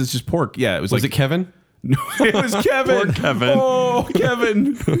 weird though? Because it's just pork. Yeah, it was. Was like it Kevin? No, it was Kevin. Poor Kevin. Oh,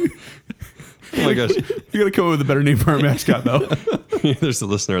 Kevin. Oh my gosh. You got to come up with a better name for our mascot, though. There's a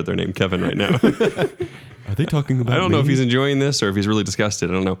listener out there named Kevin right now. Are they talking about I don't know if he's enjoying this or if he's really disgusted.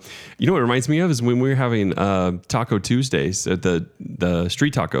 I don't know. You know what it reminds me of is when we were having Taco Tuesdays at the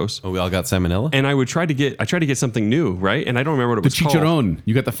street tacos. Oh, we all got salmonella? And I tried to get something new, right? And I don't remember what it The was called. chicharron.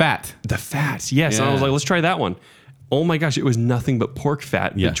 You got the fat. The fat, yes. And I was Yeah. like, let's try that one. Oh my gosh, it was nothing but pork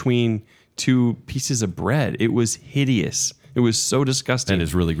fat Yeah. between two pieces of bread. It was hideous. It was so disgusting. That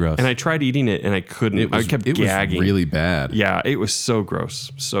is really gross. And I tried eating it and I couldn't. I kept gagging. was really bad. Yeah, it was so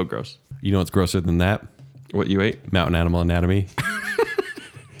gross. So gross. You know what's grosser than that? What you ate? Mountain animal anatomy.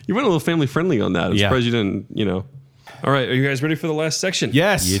 You went a little family friendly on that. I'm Yeah. surprised you didn't, All right, are you guys ready for the last section?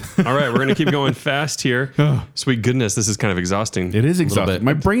 Yes. All right, we're going to keep going fast here. Sweet goodness, this is kind of exhausting. It is bit. exhausting.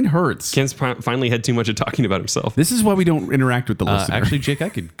 My brain hurts. Ken's finally had too much of talking about himself. This is why we don't interact with the listener. Actually, Jake, I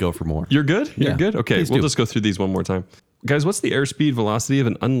could go for more. You're good? You're Yeah. good? Okay, Please we'll do. just go through these one more time. Guys, what's the airspeed velocity of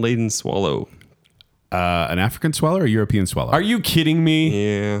an unladen swallow? An African swallow or a European swallow? Are you kidding me?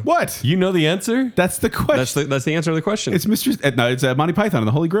 Yeah. What? You know the answer? That's the question. That's the answer to the question. It's Mr. No, it's Monty Python and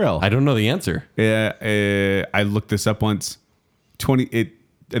the Holy Grail. I don't know the answer. I looked this up once. I think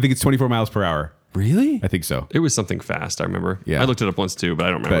it's 24 miles per hour. Really? I think so. It was something fast, I remember. Yeah. I looked it up once too, but I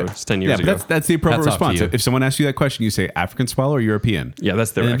don't remember. It's 10 years yeah, ago. but that's the appropriate Hats off to response. you. If someone asks you that question, you say African swallow or European. Yeah,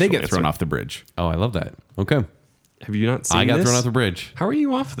 that's their And then they actual get thrown answer. off the bridge. Oh, I love that. Okay. Have you not seen I got this? thrown off the bridge. How are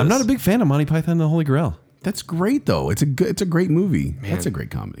you off this? I'm not a big fan of Monty Python and the Holy Grail. That's great though. It's a great movie. That's a great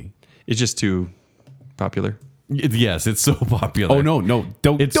comedy. It's just too popular. Yes, it's so popular. Oh no,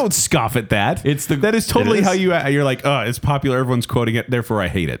 don't scoff at that. That is totally It is. how you're like, oh, it's popular. Everyone's quoting it, therefore I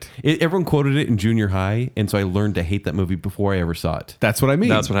hate it. Everyone quoted it in junior high, and so I learned to hate that movie before I ever saw it. That's what I mean.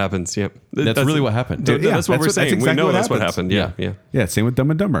 That's what happens. Yep. That's really what happened. That's Yeah, what we're that's saying. exactly we know what that's what happens. happened. Yeah. Yeah. Yeah. Same with Dumb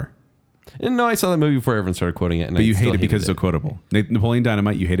and Dumber. And no, I saw that movie before everyone started quoting it. And But I you still hate it because it's hated so quotable. Napoleon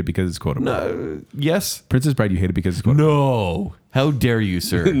Dynamite, you hate it because it's quotable. Yes. Princess Bride, you hate it because it's quotable. No. How dare you,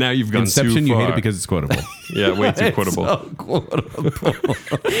 sir? Now you've gone Inception, too you far. hate it because it's quotable. Yeah, way too It's quotable. so quotable.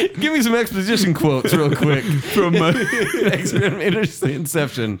 Give me some exposition quotes real quick from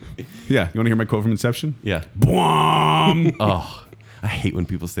Inception. Yeah, you want to hear my quote from Inception? Yeah. Bwom! Oh, I hate when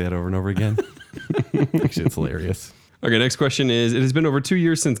people say that over and over again. Actually, it's hilarious. Okay, next question is: it has been over 2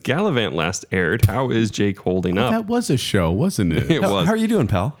 years since Gallivant last aired. How is Jake holding up? That was a show, wasn't it? It was. How are you doing,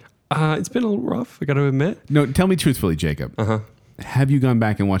 pal? It's been a little rough, I got to admit. No, tell me truthfully, Jacob. Have you gone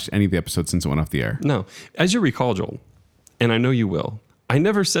back and watched any of the episodes since it went off the air? No, as you recall, Joel, and I know you will. I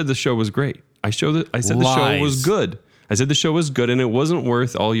never said the show was great. I said the show was Lies. good. I said the show was good, and it wasn't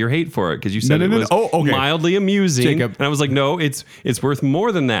worth all your hate for it because you said No, it no, no. was Oh, okay. mildly amusing. Jacob. And I was like, no, it's worth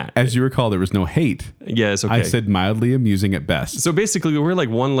more than that. As you recall, there was no hate. Yes, okay. I said mildly amusing at best. So basically, we're like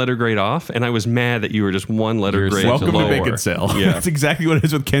one letter grade off, and I was mad that you were just one letter You're grade welcome to lower. Bacon Sale. Yeah. That's exactly what it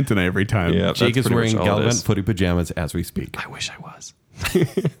is with Kent and I every time. Yeah. Jake That's is pretty wearing much all it is. Gallivant footy pajamas as we speak. I wish I was.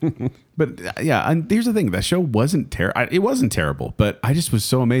 But yeah, and here's the thing: that show wasn't terrible. It wasn't terrible, but I just was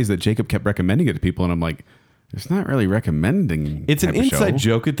so amazed that Jacob kept recommending it to people, and I'm like, it's not really recommending. It's an type of inside show.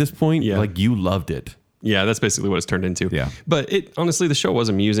 joke at this point. Yeah. Like, you loved it. Yeah, that's basically what it's turned into. Yeah. But it honestly, the show was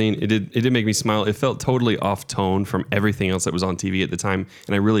amusing. It did make me smile. It felt totally off tone from everything else that was on TV at the time,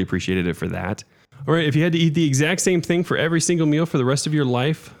 and I really appreciated it for that. All right, if you had to eat the exact same thing for every single meal for the rest of your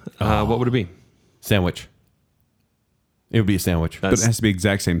life, what would it be? Sandwich. It would be a sandwich. But it has to be the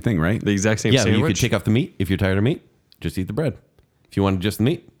exact same thing, right? The exact same Yeah, sandwich. you could take off the meat. If you're tired of meat, just eat the bread. If you want just the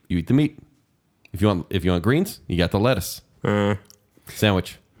meat, you eat the meat. If you want greens, you got the lettuce.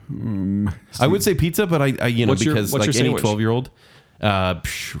 Sandwich. I would say pizza, but I What's your- because what's like your any sandwich? 12-year-old,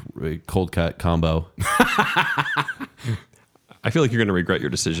 cold cut combo. I feel like you're going to regret your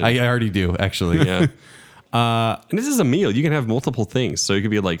decision. I already do actually. yeah. And this is a meal. You can have multiple things. So it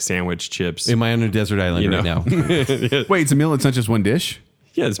could be like sandwich, chips. Am I on a desert island right now? Wait, it's a meal. It's not just one dish.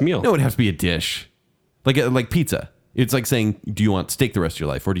 Yeah, it's meal. No, it would have to be a dish, like pizza. It's like saying, do you want steak the rest of your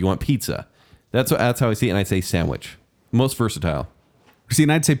life, or do you want pizza? That's how I see it, and I say sandwich. Most versatile. See,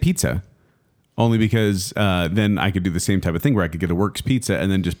 and I'd say pizza, only because then I could do the same type of thing where I could get a Works pizza and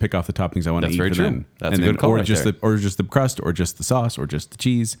then just pick off the toppings I want to That's eat very for true. then. That's and a good call or right just there. or just the crust, or just the sauce, or just the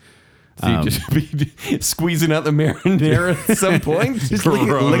cheese. So you just be squeezing out the marinara at some point. Just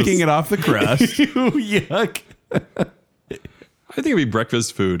licking it off the crust. Yuck. I think it'd be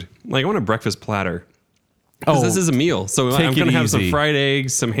breakfast food. Like I want a breakfast platter. Because this is a meal. So Take I'm it going to have some easy. fried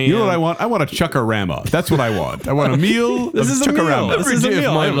eggs, some ham. You know what I want? I want a chuckarama. That's what I want. I want a meal. This of is a meal. chuckarama. This is a day of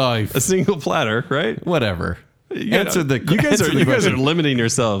meal. my I have life. A single platter, right? Whatever. You Answer the. You guys answer the are question. limiting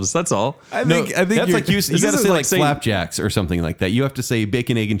yourselves. That's all. I No, think that's you're- like you this got to isn't say like like saying- flapjacks or something like that. You have to say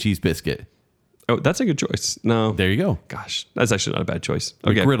bacon, egg, and cheese biscuit. Oh, that's a good choice. No. There you go. Gosh, that's actually not a bad choice.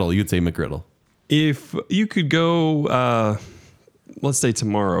 Okay. McGriddle. You'd say McGriddle. If you could go, let's say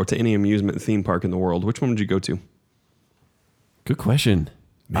tomorrow, to any amusement theme park in the world, which one would you go to? Good question.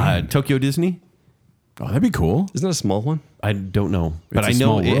 Tokyo Disney. Oh, that'd be cool. Isn't that a small one? I don't know, but It's I a know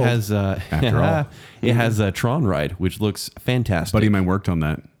small it world, has. after all. It has a Tron ride, which looks fantastic. Buddy of mine worked on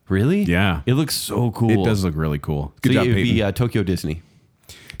that. Really? Yeah. It looks so cool. It does look really cool. Good So job, it would Peyton. be Tokyo Disney.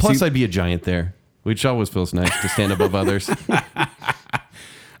 Plus, See- I'd be a giant there, which always feels nice to stand above others.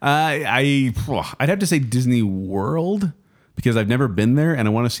 I'd have to say Disney World because I've never been there and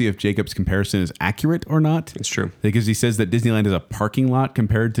I want to see if Jacob's comparison is accurate or not. It's true. Because he says that Disneyland is a parking lot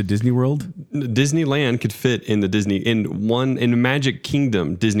compared to Disney World. Disneyland could fit in the Magic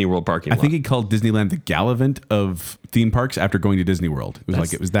Kingdom Disney World parking I lot. think he called Disneyland the Gallivant of theme parks after going to Disney World. It was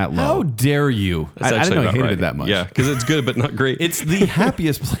like it was that low. How dare you? That's I didn't actually know he about hated right. it that much. Yeah, because it's good but not great. It's the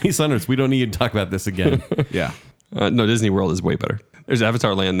happiest place on earth. We don't need to talk about this again. Yeah. No, Disney World is way better. There's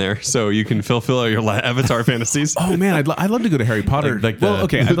Avatar Land there, so you can fulfill all your Avatar fantasies. Oh man, I'd love to go to Harry Potter. Like well, the,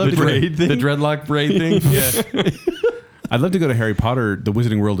 okay, I'd love the to go. braid thing? The dreadlock braid thing. Yeah. I'd love to go to Harry Potter, the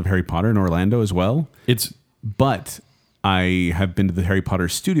Wizarding World of Harry Potter in Orlando as well. But I have been to the Harry Potter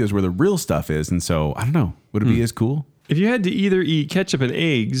studios where the real stuff is, and so I don't know. Would it be as cool? If you had to either eat ketchup and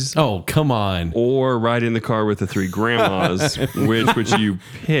eggs Oh, come on. or ride in the car with the three grandmas, which would you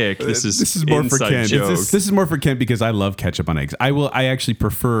pick? This is more for inside Kent. joke. This is more for Kent because I love ketchup on eggs. I actually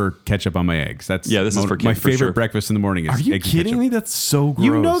prefer ketchup on my eggs. That's Yeah, this is for Kent my for favorite sure. breakfast in the morning. Is Are you eggs and kidding ketchup. me? That's so gross.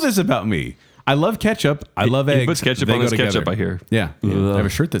 You know this about me. I love ketchup. I love he eggs. puts ketchup They on go his together. ketchup, I hear. Yeah, I Ugh. have a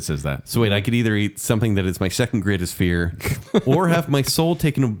shirt that says that. So wait, I could either eat something that is my second greatest fear, or have my soul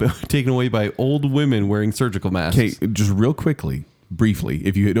taken away by old women wearing surgical masks. Okay, just real quickly, briefly,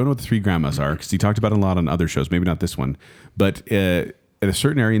 if you don't know what the three grandmas are, because he talked about it a lot on other shows, maybe not this one, but at a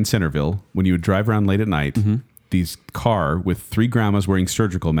certain area in Centerville, when you would drive around late at night, these car with three grandmas wearing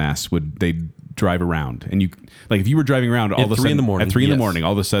surgical masks they'd drive around, and you like if you were driving around all At of a 3 sudden in the morning, at 3 in the yes. morning,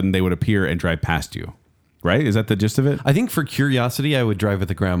 all of a sudden they would appear and drive past you. Right? Is that the gist of it? I think for curiosity, I would drive with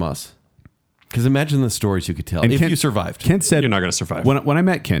the grandmas. Because imagine the stories you could tell if Kent- you survived. Kent said, You're not gonna survive. When I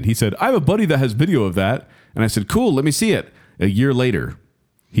met Kent, he said, I have a buddy that has video of that. And I said, cool, let me see it. A year later,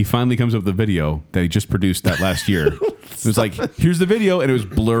 he finally comes up with the video that he just produced that last year. It was like, here's the video. And it was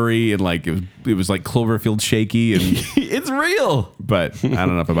blurry and like, it was like Cloverfield shaky. And It's real. but I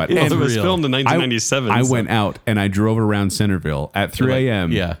don't know about it. Well, And it was real. filmed in 1997. I so- went out and I drove around Centerville at 3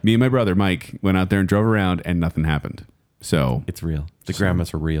 a.m. Yeah. Me and my brother, Mike, went out there and drove around and nothing happened. So It's real. The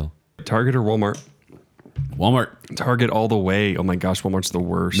grandmas are real. Target or Walmart? Walmart. Target all the way. Oh my gosh, Walmart's the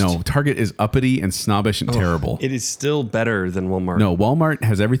worst. No, Target is uppity and snobbish and terrible. It is still better than Walmart. No, Walmart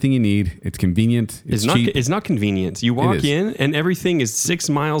has everything you need. It's convenient. It's It's cheap. not convenient. You walk is. in and everything is 6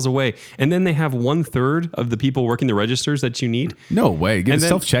 miles away. And then they have 1/3 of the people working the registers that you need. No way. Get And a then-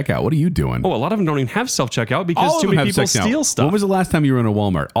 self checkout. What are you doing? Oh, a lot of them don't even have self-checkout because of too them many have people self-checkout. steal stuff. When was the last time you were in a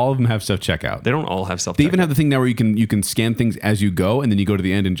Walmart? All of them have self checkout. They don't all have self-checkout. They even have the thing now where you can scan things as you go, and then you go to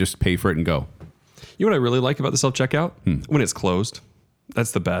the end and just pay for it and go. You know what I really like about the self-checkout? When it's closed.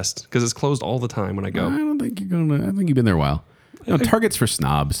 That's the best because it's closed all the time when I I go. don't think you're gonna. I think you've been there a while. No, Target's for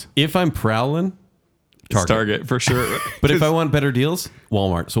snobs. If I'm prowling, It's Target for sure. but if I want better deals,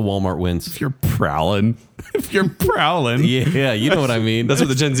 Walmart. So Walmart wins. If you're prowling, Yeah, you know what I mean. That's what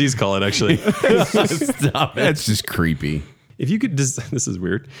the Gen Zs call it, actually. Stop it. that's just creepy. If you could, this is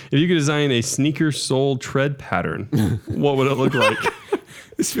weird. If you could design a sneaker sole tread pattern, what would it look like?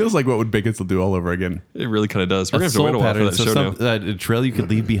 This feels like what would Bacon still do all over again. It really kind of does. We're A gonna have to wait a soul while for pattern. that So show now. a trail you could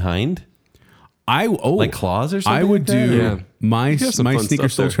leave behind, Like claws or something. I would like that? do Yeah. my have some my fun sneaker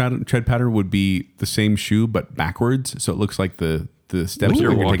stuff sole there. tread pattern would be the same shoe but backwards, so it looks like the steps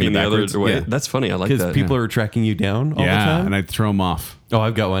You're taking walking it the other backwards. way. Yeah, That's funny. I like because that. people are tracking you down all the time. and I'd throw them off. Oh,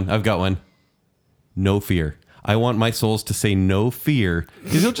 I've got one. No fear. I want my soles to say no fear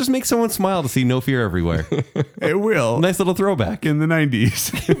because it'll just make someone smile to see no fear everywhere. It will. Nice little throwback. In the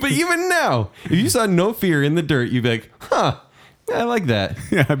 90s. But even now, if you saw no fear in the dirt, you'd be like, huh, I like that.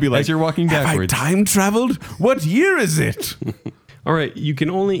 Yeah, I'd be like, As you're walking backwards. Have I time traveled? What year is it? All right, you can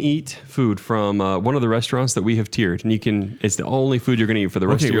only eat food from one of the restaurants that we have tiered, and it's the only food you're going to eat for the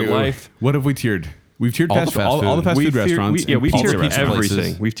rest of your life. What have we tiered? We've tiered All the fast, fast all the food. fast food We've tiered- restaurants. we've and tiered pizza everything.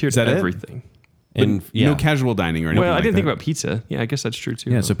 places. We've tiered Is that it? everything. And yeah, No casual dining or anything. Well, I like didn't think that. about pizza. Yeah, I guess that's true too.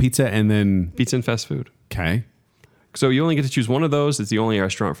 Yeah, so pizza and then pizza and fast food. okay. So you only get to choose one of those. It's the only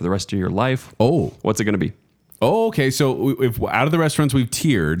restaurant for the rest of your life. Oh, What's it going to be? okay. So if out of the restaurants we've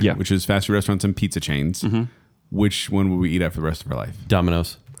tiered, Yeah. which is fast food restaurants and pizza chains, which one will we eat at for the rest of our life?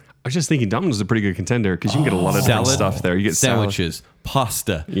 Domino's. I was just thinking Domino's is a pretty good contender because you can get a lot of different stuff there. You get sandwiches,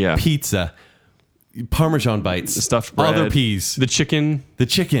 pasta, Yeah. pizza, Parmesan bites, stuffed bread, other peas, the chicken. the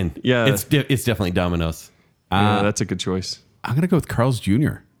chicken. Yeah. it's definitely Domino's. Yeah, that's a good choice. I'm gonna go with Carl's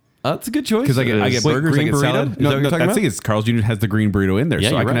Jr. That's a good choice Because I get is. burgers, I green get burrito? salad. Is that what you're talking I about? think it's Carl's Jr. has the green burrito in there, Yeah,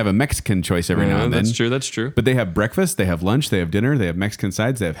 so I you're can right. have a Mexican choice every now and then. That's true. That's true. But they have breakfast, they have lunch, they have dinner, they have Mexican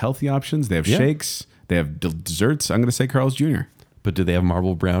sides, they have healthy options, they have Yeah. shakes, they have desserts. I'm gonna say Carl's Jr. But do they have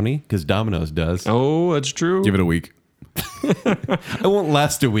marble brownie? Because Domino's does. Oh, that's true. Give it a week. I won't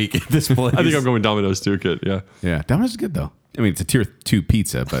last a week at this place. I think I'm going Domino's too, kid. Yeah. Yeah, Domino's is good though. I mean, it's a tier 2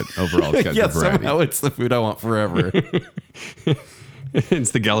 pizza, but overall, it's got yeah, good variety. somehow it's the food I want forever.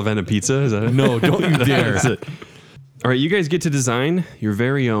 It's the Galavanta pizza. Is that it? No, don't you dare. That's it. All right, you guys get to design your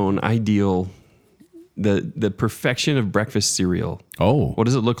very own ideal, the perfection of breakfast cereal. Oh, What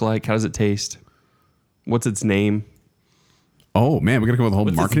does it look like? How does it taste? What's its name? oh man, we're gonna come up with a whole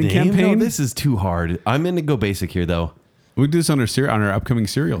What's marketing its name? campaign. No, this is too hard. I'm going to go basic here, though. we do this on our upcoming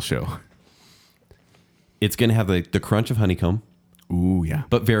cereal show. It's going to have the crunch of honeycomb, Ooh, yeah.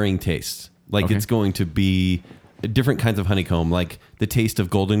 but varying tastes. Like Okay. it's going to be different kinds of honeycomb, like the taste of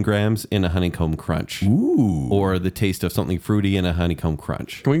Golden Grams in a honeycomb crunch. Ooh, Or the taste of something fruity in a honeycomb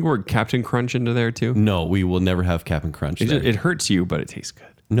crunch. Can we work Captain Crunch into there too? No, we will never have Cap'n Crunch. It, there. it hurts you, but it tastes good.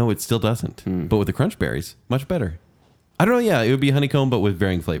 No, it still doesn't. But with the crunch berries, much better. I don't know. Yeah, it would be honeycomb, but with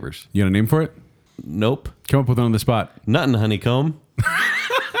varying flavors. you got a name for it? Nope, Come up with it on the spot. not in honeycomb.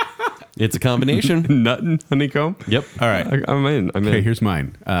 It's a combination. Nut and honeycomb. Yep. All right. I'm in. I'm in. Okay, here's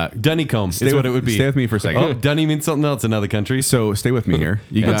mine. Dunnycomb is Stay what with- it would be. stay with me for a second. Oh, Dunny means something else in other countries. So stay with me here.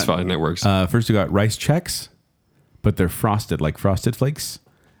 You That's got, fine. That works. First, you got rice checks, but they're frosted like Frosted Flakes,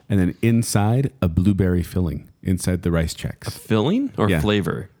 and then inside a blueberry filling inside the rice checks. Filling or yeah.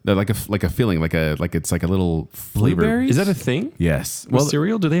 flavor? They're like a filling, like it's like a little flavor. Blueberries? Is that a thing? Yes. Well, Well,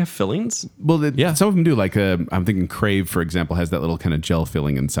 cereal? Do they have fillings? Yeah. Some of them do. Like I'm thinking Crave, for example, has that little kind of gel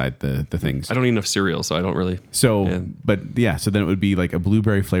filling inside the things. I don't eat enough cereal, so I don't really. So, Yeah. but yeah, so then it would be like a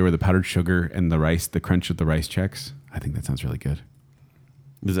blueberry flavor, the powdered sugar, and the rice, the crunch of the rice checks. I think that sounds really good.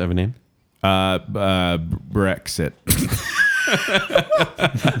 Does it have a name? Brexit.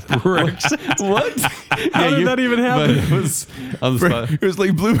 What? How did that even happen? It was on the spot. It was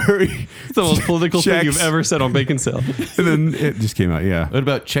like blueberry. It's the most political thing Checks. you've ever said on Bacon Sale. And then it just came out. Yeah. What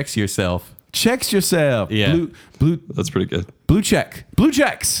about checks yourself? Checks yourself. Yeah. Blue That's pretty good. blue check. Blue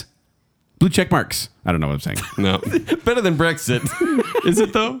checks. Blue check marks. I don't know what I'm saying. No. Better than Brexit. Is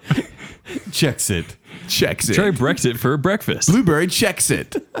it though? Checks it. Checks it. Try Brexit for breakfast. Blueberry checks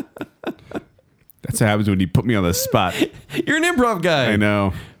it. That's what happens when you put me on the spot. You're an improv guy. I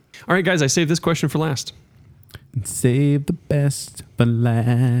know. All right, guys, I saved this question for last. Save the best for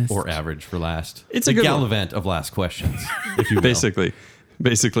last. Or average for last. It's the a good one. Gallivant of last questions, if you will.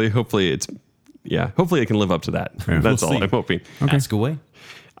 Basically, hopefully hopefully it can live up to that. That's We'll all see. I'm hoping. Ask away.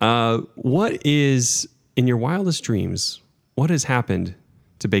 What is, in your wildest dreams, what has happened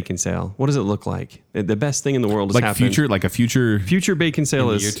to Bacon Sale? What does it look like? The best thing in the world has like happened. a future. Future Bacon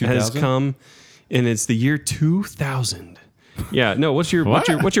Sale In the year has 2000? come, and it's the year 2000. Yeah, no. What's your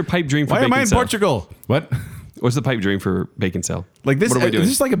pipe dream for Why Bacon am I in Sale? Portugal? What? What's the pipe dream for Bacon Cell? Like this, What are we doing? is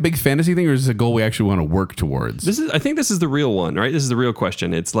this like a big fantasy thing, or is this a goal we actually want to work towards? I think this is the real one, right? This is the real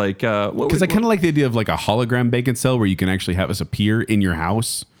question. It's like, Because I kind of like the idea of like a hologram bacon cell where you can actually have us appear in your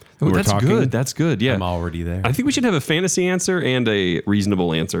house. when we're that's talking. good. That's good. Yeah. I'm already there. I think we should have a fantasy answer and a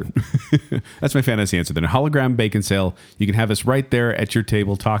reasonable answer. That's my fantasy answer. Then a hologram bacon cell. You can have us right there at your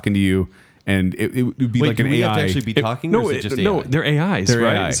table talking to you, and it would be Wait, like do an we AI. have to actually be talking? or is it just AI? no, they're AIs, They're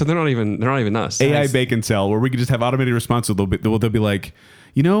right? AI. So they're not even us. AI bacon cell where we could just have automated responses. They'll be like,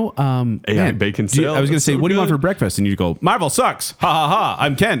 AI bacon I cell? was going to That's say, so what do you want good. for breakfast? And you go, Marvel sucks. Ha ha ha.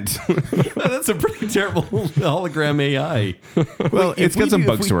 I'm Kent. That's a pretty terrible hologram AI. Well, it's got some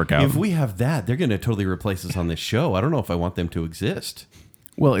bugs to work out. If we have that, they're going to totally replace us on this show. I don't know if I want them to exist.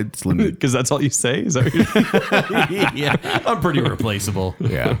 Well, it's limited. Because that's all you say? Is that what you're Yeah, I'm pretty replaceable.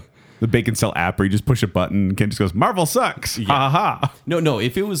 Yeah. The bacon cell app where you just push a button and Kent just goes, Marvel sucks. Ha ha ha. No.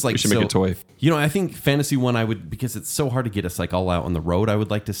 If it was like, We should make a toy. I think fantasy one, I would, because it's so hard to get us like all out on the road. I would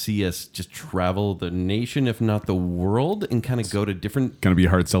like to see us just travel the nation, if not the world, and kind of go to different Going to be a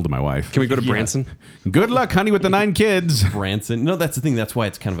hard sell to my wife. Can we go to Branson? Good luck, honey, with the 9 kids. Branson. No, that's the thing. That's why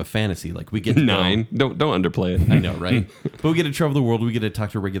it's kind of a fantasy. Like we get to go- 9. Don't underplay it. I know, right? But we get to travel the world. We get to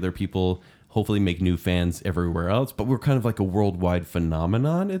talk to regular people. Hopefully, make new fans everywhere else. But we're kind of like a worldwide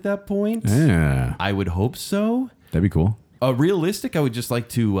phenomenon at that point. Yeah. I would hope so. That'd be cool. Realistic, I would just like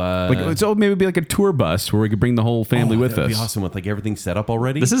to. So maybe it'd be like a tour bus where we could bring the whole family with that'd us. be awesome with like everything set up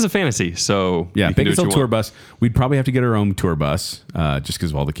already. This is a fantasy, so Yeah, you can do bacon cell what you tour want. bus. We'd probably have to get our own tour bus just because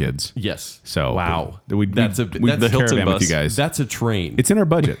of all the kids. Yes. So wow, we'd that's we'd the Hilton caravan bus. with you guys. That's a train. It's in our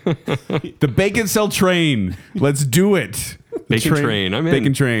budget. The bacon cell train. Let's do it. The Bacon train, I'm in.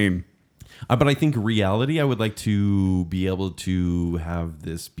 Bacon train. But I think reality, I would like to be able to have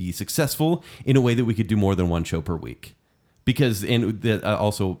this be successful in a way that we could do more than one show per week. Because, and that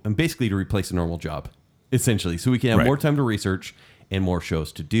also, and basically to replace a normal job, essentially. So we can have Right. more time to research and more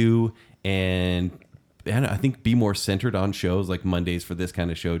shows to do. And I think be more centered on shows like Mondays for this kind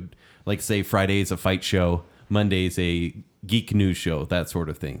of show. Like, say, Friday's a fight show, Monday's a geek news show, that sort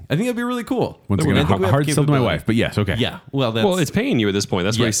of thing. I think that'd be really cool. Once again, I think we have hard sell to my capability. wife, but yes, okay. Yeah. Well, that's Well, it's paying you at this point.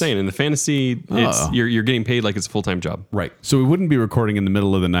 That's what he's Yes. saying. In the fantasy, you're getting paid like it's a full-time job. right. So we wouldn't be recording in the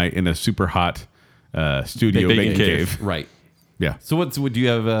middle of the night in a super hot studio Bacon bacon cave. cave. Right. Yeah. So do you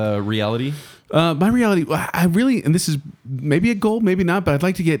have reality? My reality, I really, and this is maybe a goal, maybe not, but I'd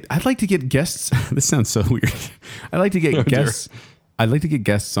like to get guests. This sounds so weird. I'd like to get guests. I'd like to get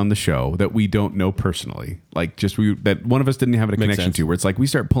guests on the show that we don't know personally, like that one of us didn't have a connection sense. to. Where it's like we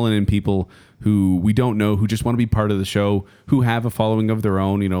start pulling in people who we don't know, who just want to be part of the show, who have a following of their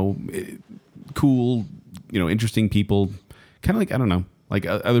own. Cool, interesting people. Kind of like, I don't know, like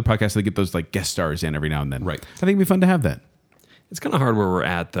other podcasts that get those like guest stars in every now and then. Right. I think it'd be fun to have that. It's kind of hard where we're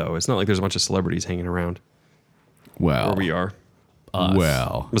at, though. It's not like there's a bunch of celebrities hanging around Well, where we are.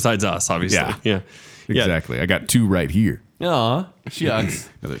 Well, Besides us, obviously. Yeah. Yeah. exactly. I got 2 right here. Aw, shucks.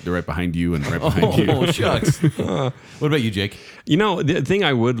 They're right behind you and right behind you. Oh, shucks. What about you, Jake? The thing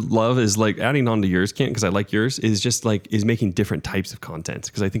I would love is like adding on to yours, Kent, because I like yours, is making different types of content,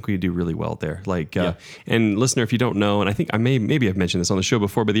 because I think we do really well there. And listener, if you don't know, and I think maybe I've mentioned this on the show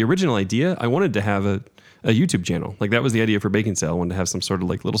before, but the original idea, I wanted to have a YouTube channel. Like that was the idea for Bacon Cell. I wanted to have some sort of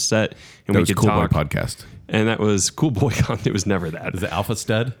like little set and That we was could Cool talk. Boy Podcast. And that was Cool Boy Con. It was never that. Is it Alpha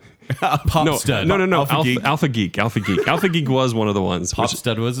Stud? Pop No, Stud. no. Alpha Geek. Alpha Geek. Alpha Geek was one of the ones. Pop which-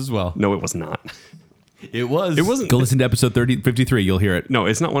 Stud was as well. no, it was not. It was. It wasn't. Go listen to episode 53. You'll hear it. No,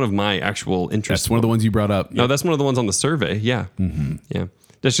 it's not one of my actual interests. That's one of the ones you brought up. No, that's one of the ones on the survey. Yeah. Mm-hmm. Yeah.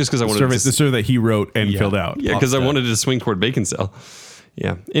 That's just because I wanted the to. Yeah, because I Pop wanted to swing toward Bacon Cell.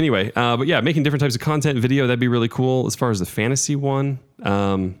 Yeah. Anyway, but yeah, making different types of content, video, that'd be really cool. As far as the fantasy one,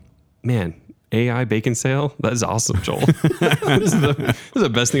 man, AI Bacon Sale, that is awesome, Joel. This is the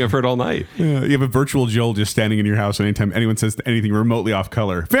best thing I've heard all night. You have a virtual Joel just standing in your house, and anytime anyone says anything remotely off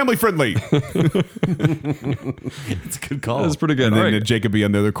color, family friendly. It's a good call. That's pretty good. And All then right. Jacob be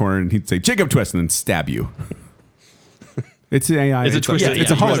on the other corner, and he'd say Jacob Twist, and then stab you. It's an AI. It's a twisted-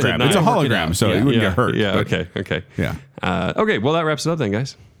 It's a yeah, twisted hologram. It's a knife. hologram, so Yeah. you wouldn't Yeah. get hurt. Yeah. but- Okay. Yeah. Okay. Well, that wraps it up then,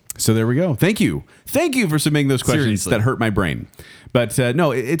 guys. So there we go. Thank you for submitting those questions Seriously. that hurt my brain. But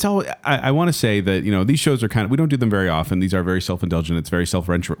no, it's all. I want to say that these shows are we don't do them very often. These are very self-indulgent. It's very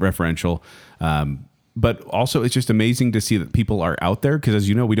self-referential. But also, it's just amazing to see that people are out there because, as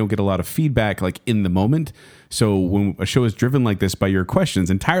you know, we don't get a lot of feedback like in the moment. So when a show is driven like this by your questions,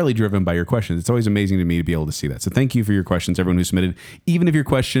 entirely driven by your questions, it's always amazing to me to be able to see that. So thank you for your questions, everyone who submitted. Even if your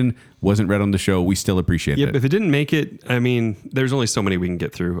question wasn't read on the show, we still appreciate Yep. it. If it didn't make it, I mean, there's only so many we can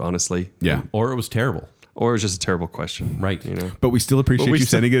get through, honestly. Yeah. Or it was terrible. Or it's just a terrible question. Right. You know. But we still appreciate you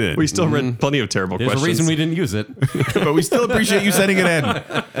sending it in. We still read plenty of terrible There's questions. a reason we didn't use it. But we still appreciate you sending it in.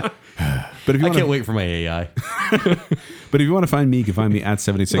 But if you I want can't wait for my AI. But if you want to find me, you can find me at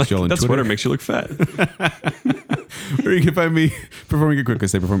 76Joel on That Twitter. sweater makes you look fat. Or you can find me performing at Quick,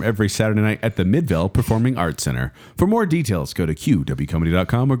 as they perform every Saturday night at the Midvale Performing Arts Center. For more details, go to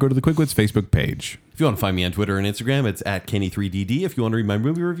qwcomedy.com or go to the Quickwits Facebook page. If you want to find me on Twitter and Instagram, it's at Kenny3DD. If you want to read my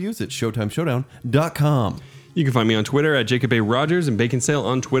movie reviews, it's ShowtimeShowdown.com. You can find me on Twitter at Jacob A. Rogers and Bacon Sale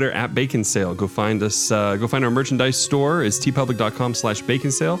on Twitter at Bacon Sale. Go find us. Go find our merchandise store. It's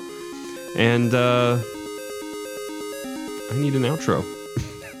tpublic.com/bacon sale. And I need an outro.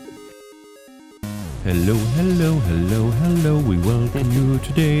 Hello, hello, hello, hello. We welcome you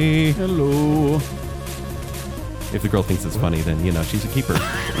today. Hello. If the girl thinks it's funny, then, you know, she's a keeper.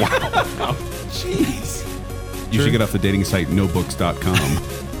 Jeez. You should get off the dating site nobooks.com.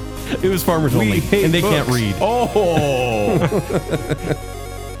 It was farmers only, and they can't read. Oh.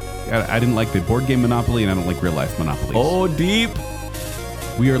 I didn't like the board game Monopoly, and I don't like real life Monopoly. Oh, deep.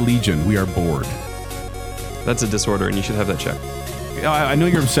 We are Legion. We are bored. That's a disorder, and you should have that checked. I know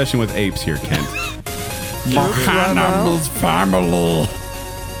your obsession with apes here, Kent. Animals family.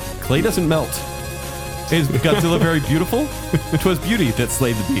 Clay doesn't melt. Is Godzilla very beautiful? 'Twas beauty that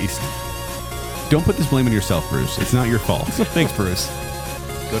slayed the beast. Don't put this blame on yourself, Bruce. It's not your fault. Thanks, Bruce.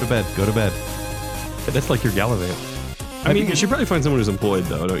 Go to bed. Go to bed. That's like your Gallivant. I mean, you should probably find someone who's employed,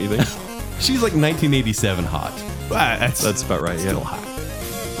 though, don't you think? She's like 1987 hot. That's about right. Still Yeah.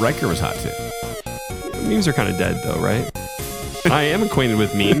 hot. Riker was hot, too. Memes are kind of dead, though, right? I am acquainted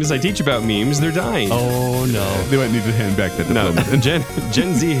with memes. I teach about memes. They're dying. Oh, no. They might need to hand back that No, diploma.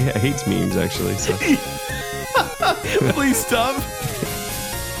 Gen Z hates memes, actually. So Please stop.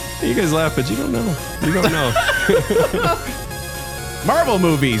 you guys laugh, but you don't know. You don't know. Marvel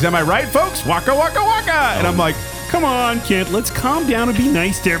movies. Am I right, folks? Waka, waka, waka. And I'm like, come on, Kent. Let's calm down and be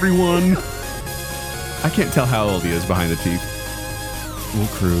nice to everyone. I can't tell how old he is behind the teeth. We'll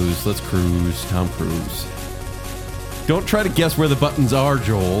cruise. Let's cruise. Tom Cruise. Don't try to guess where the buttons are,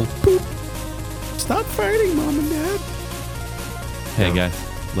 Joel. Stop fighting, Mom and Dad. Hey, guys.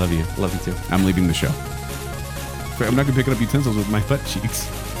 Love you. Love you too. I'm leaving the show. I'm not going to pick up utensils with my butt cheeks.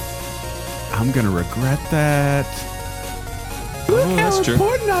 I'm going to regret that. Look how that's true.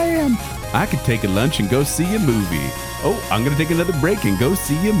 important I am. I could take a lunch and go see a movie. Oh, I'm going to take another break and go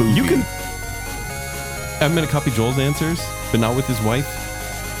see a movie. You can. I'm going to copy Joel's answers, but not with his wife.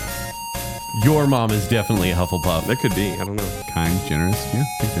 Your mom is definitely a Hufflepuff. That could be. I don't know. Kind, generous. Yeah,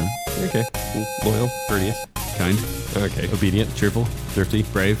 think so. Okay. Loyal. Courteous, Kind, Okay. obedient, cheerful, thrifty,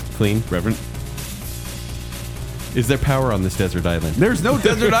 brave, clean. reverent. Is there power on this desert island? There's no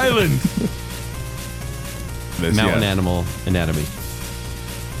desert island. This, Mountain yeah. animal anatomy.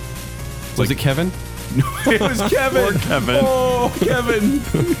 Was like- it Kevin? It was Kevin. Poor Kevin. Oh, Kevin.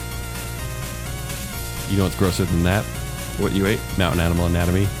 You know what's grosser than that? What you ate? Mountain animal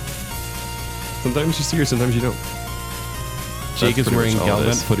anatomy. Sometimes you see her, sometimes you don't. Jake is pretty wearing much all it Galvant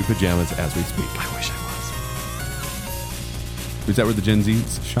is. footy pajamas as we speak. I wish I was. Is that where the Gen Z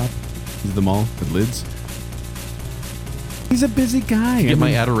shop? Is it the mall with lids? He's a busy guy. Get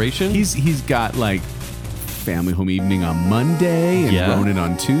my adoration? He's got like family home evening on Monday and Yeah. Ronin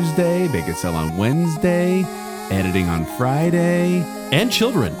on Tuesday, Bacon Sell on Wednesday, editing on Friday. and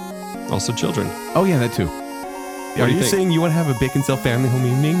children. Also children. Oh yeah, that too. Are do you you think? saying you want to have a Bacon Cell family home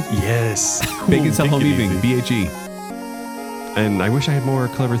evening? Yes. Bacon Sell take home it evening, BHE. And I wish I had more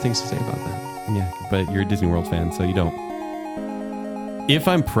clever things to say about that. Yeah, but you're a Disney World fan, so you don't. If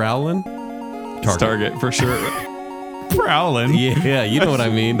I'm prowling, It's Target, for sure. Prowling. yeah, you know what I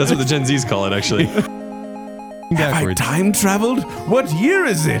mean. That's what the Gen Zs call it, actually. Have I backwards. time traveled? What year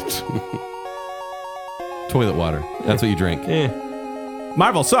is it? Toilet water. That's what you drink. Eh.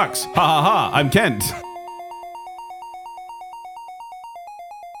 Marvel sucks. Ha ha ha. I'm Kent.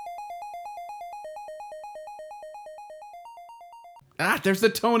 Ah, there's the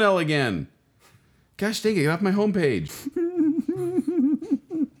toenail again. Gosh dang it, get off my homepage.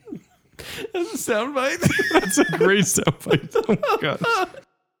 That's a soundbite. That's a great soundbite. Oh my gosh.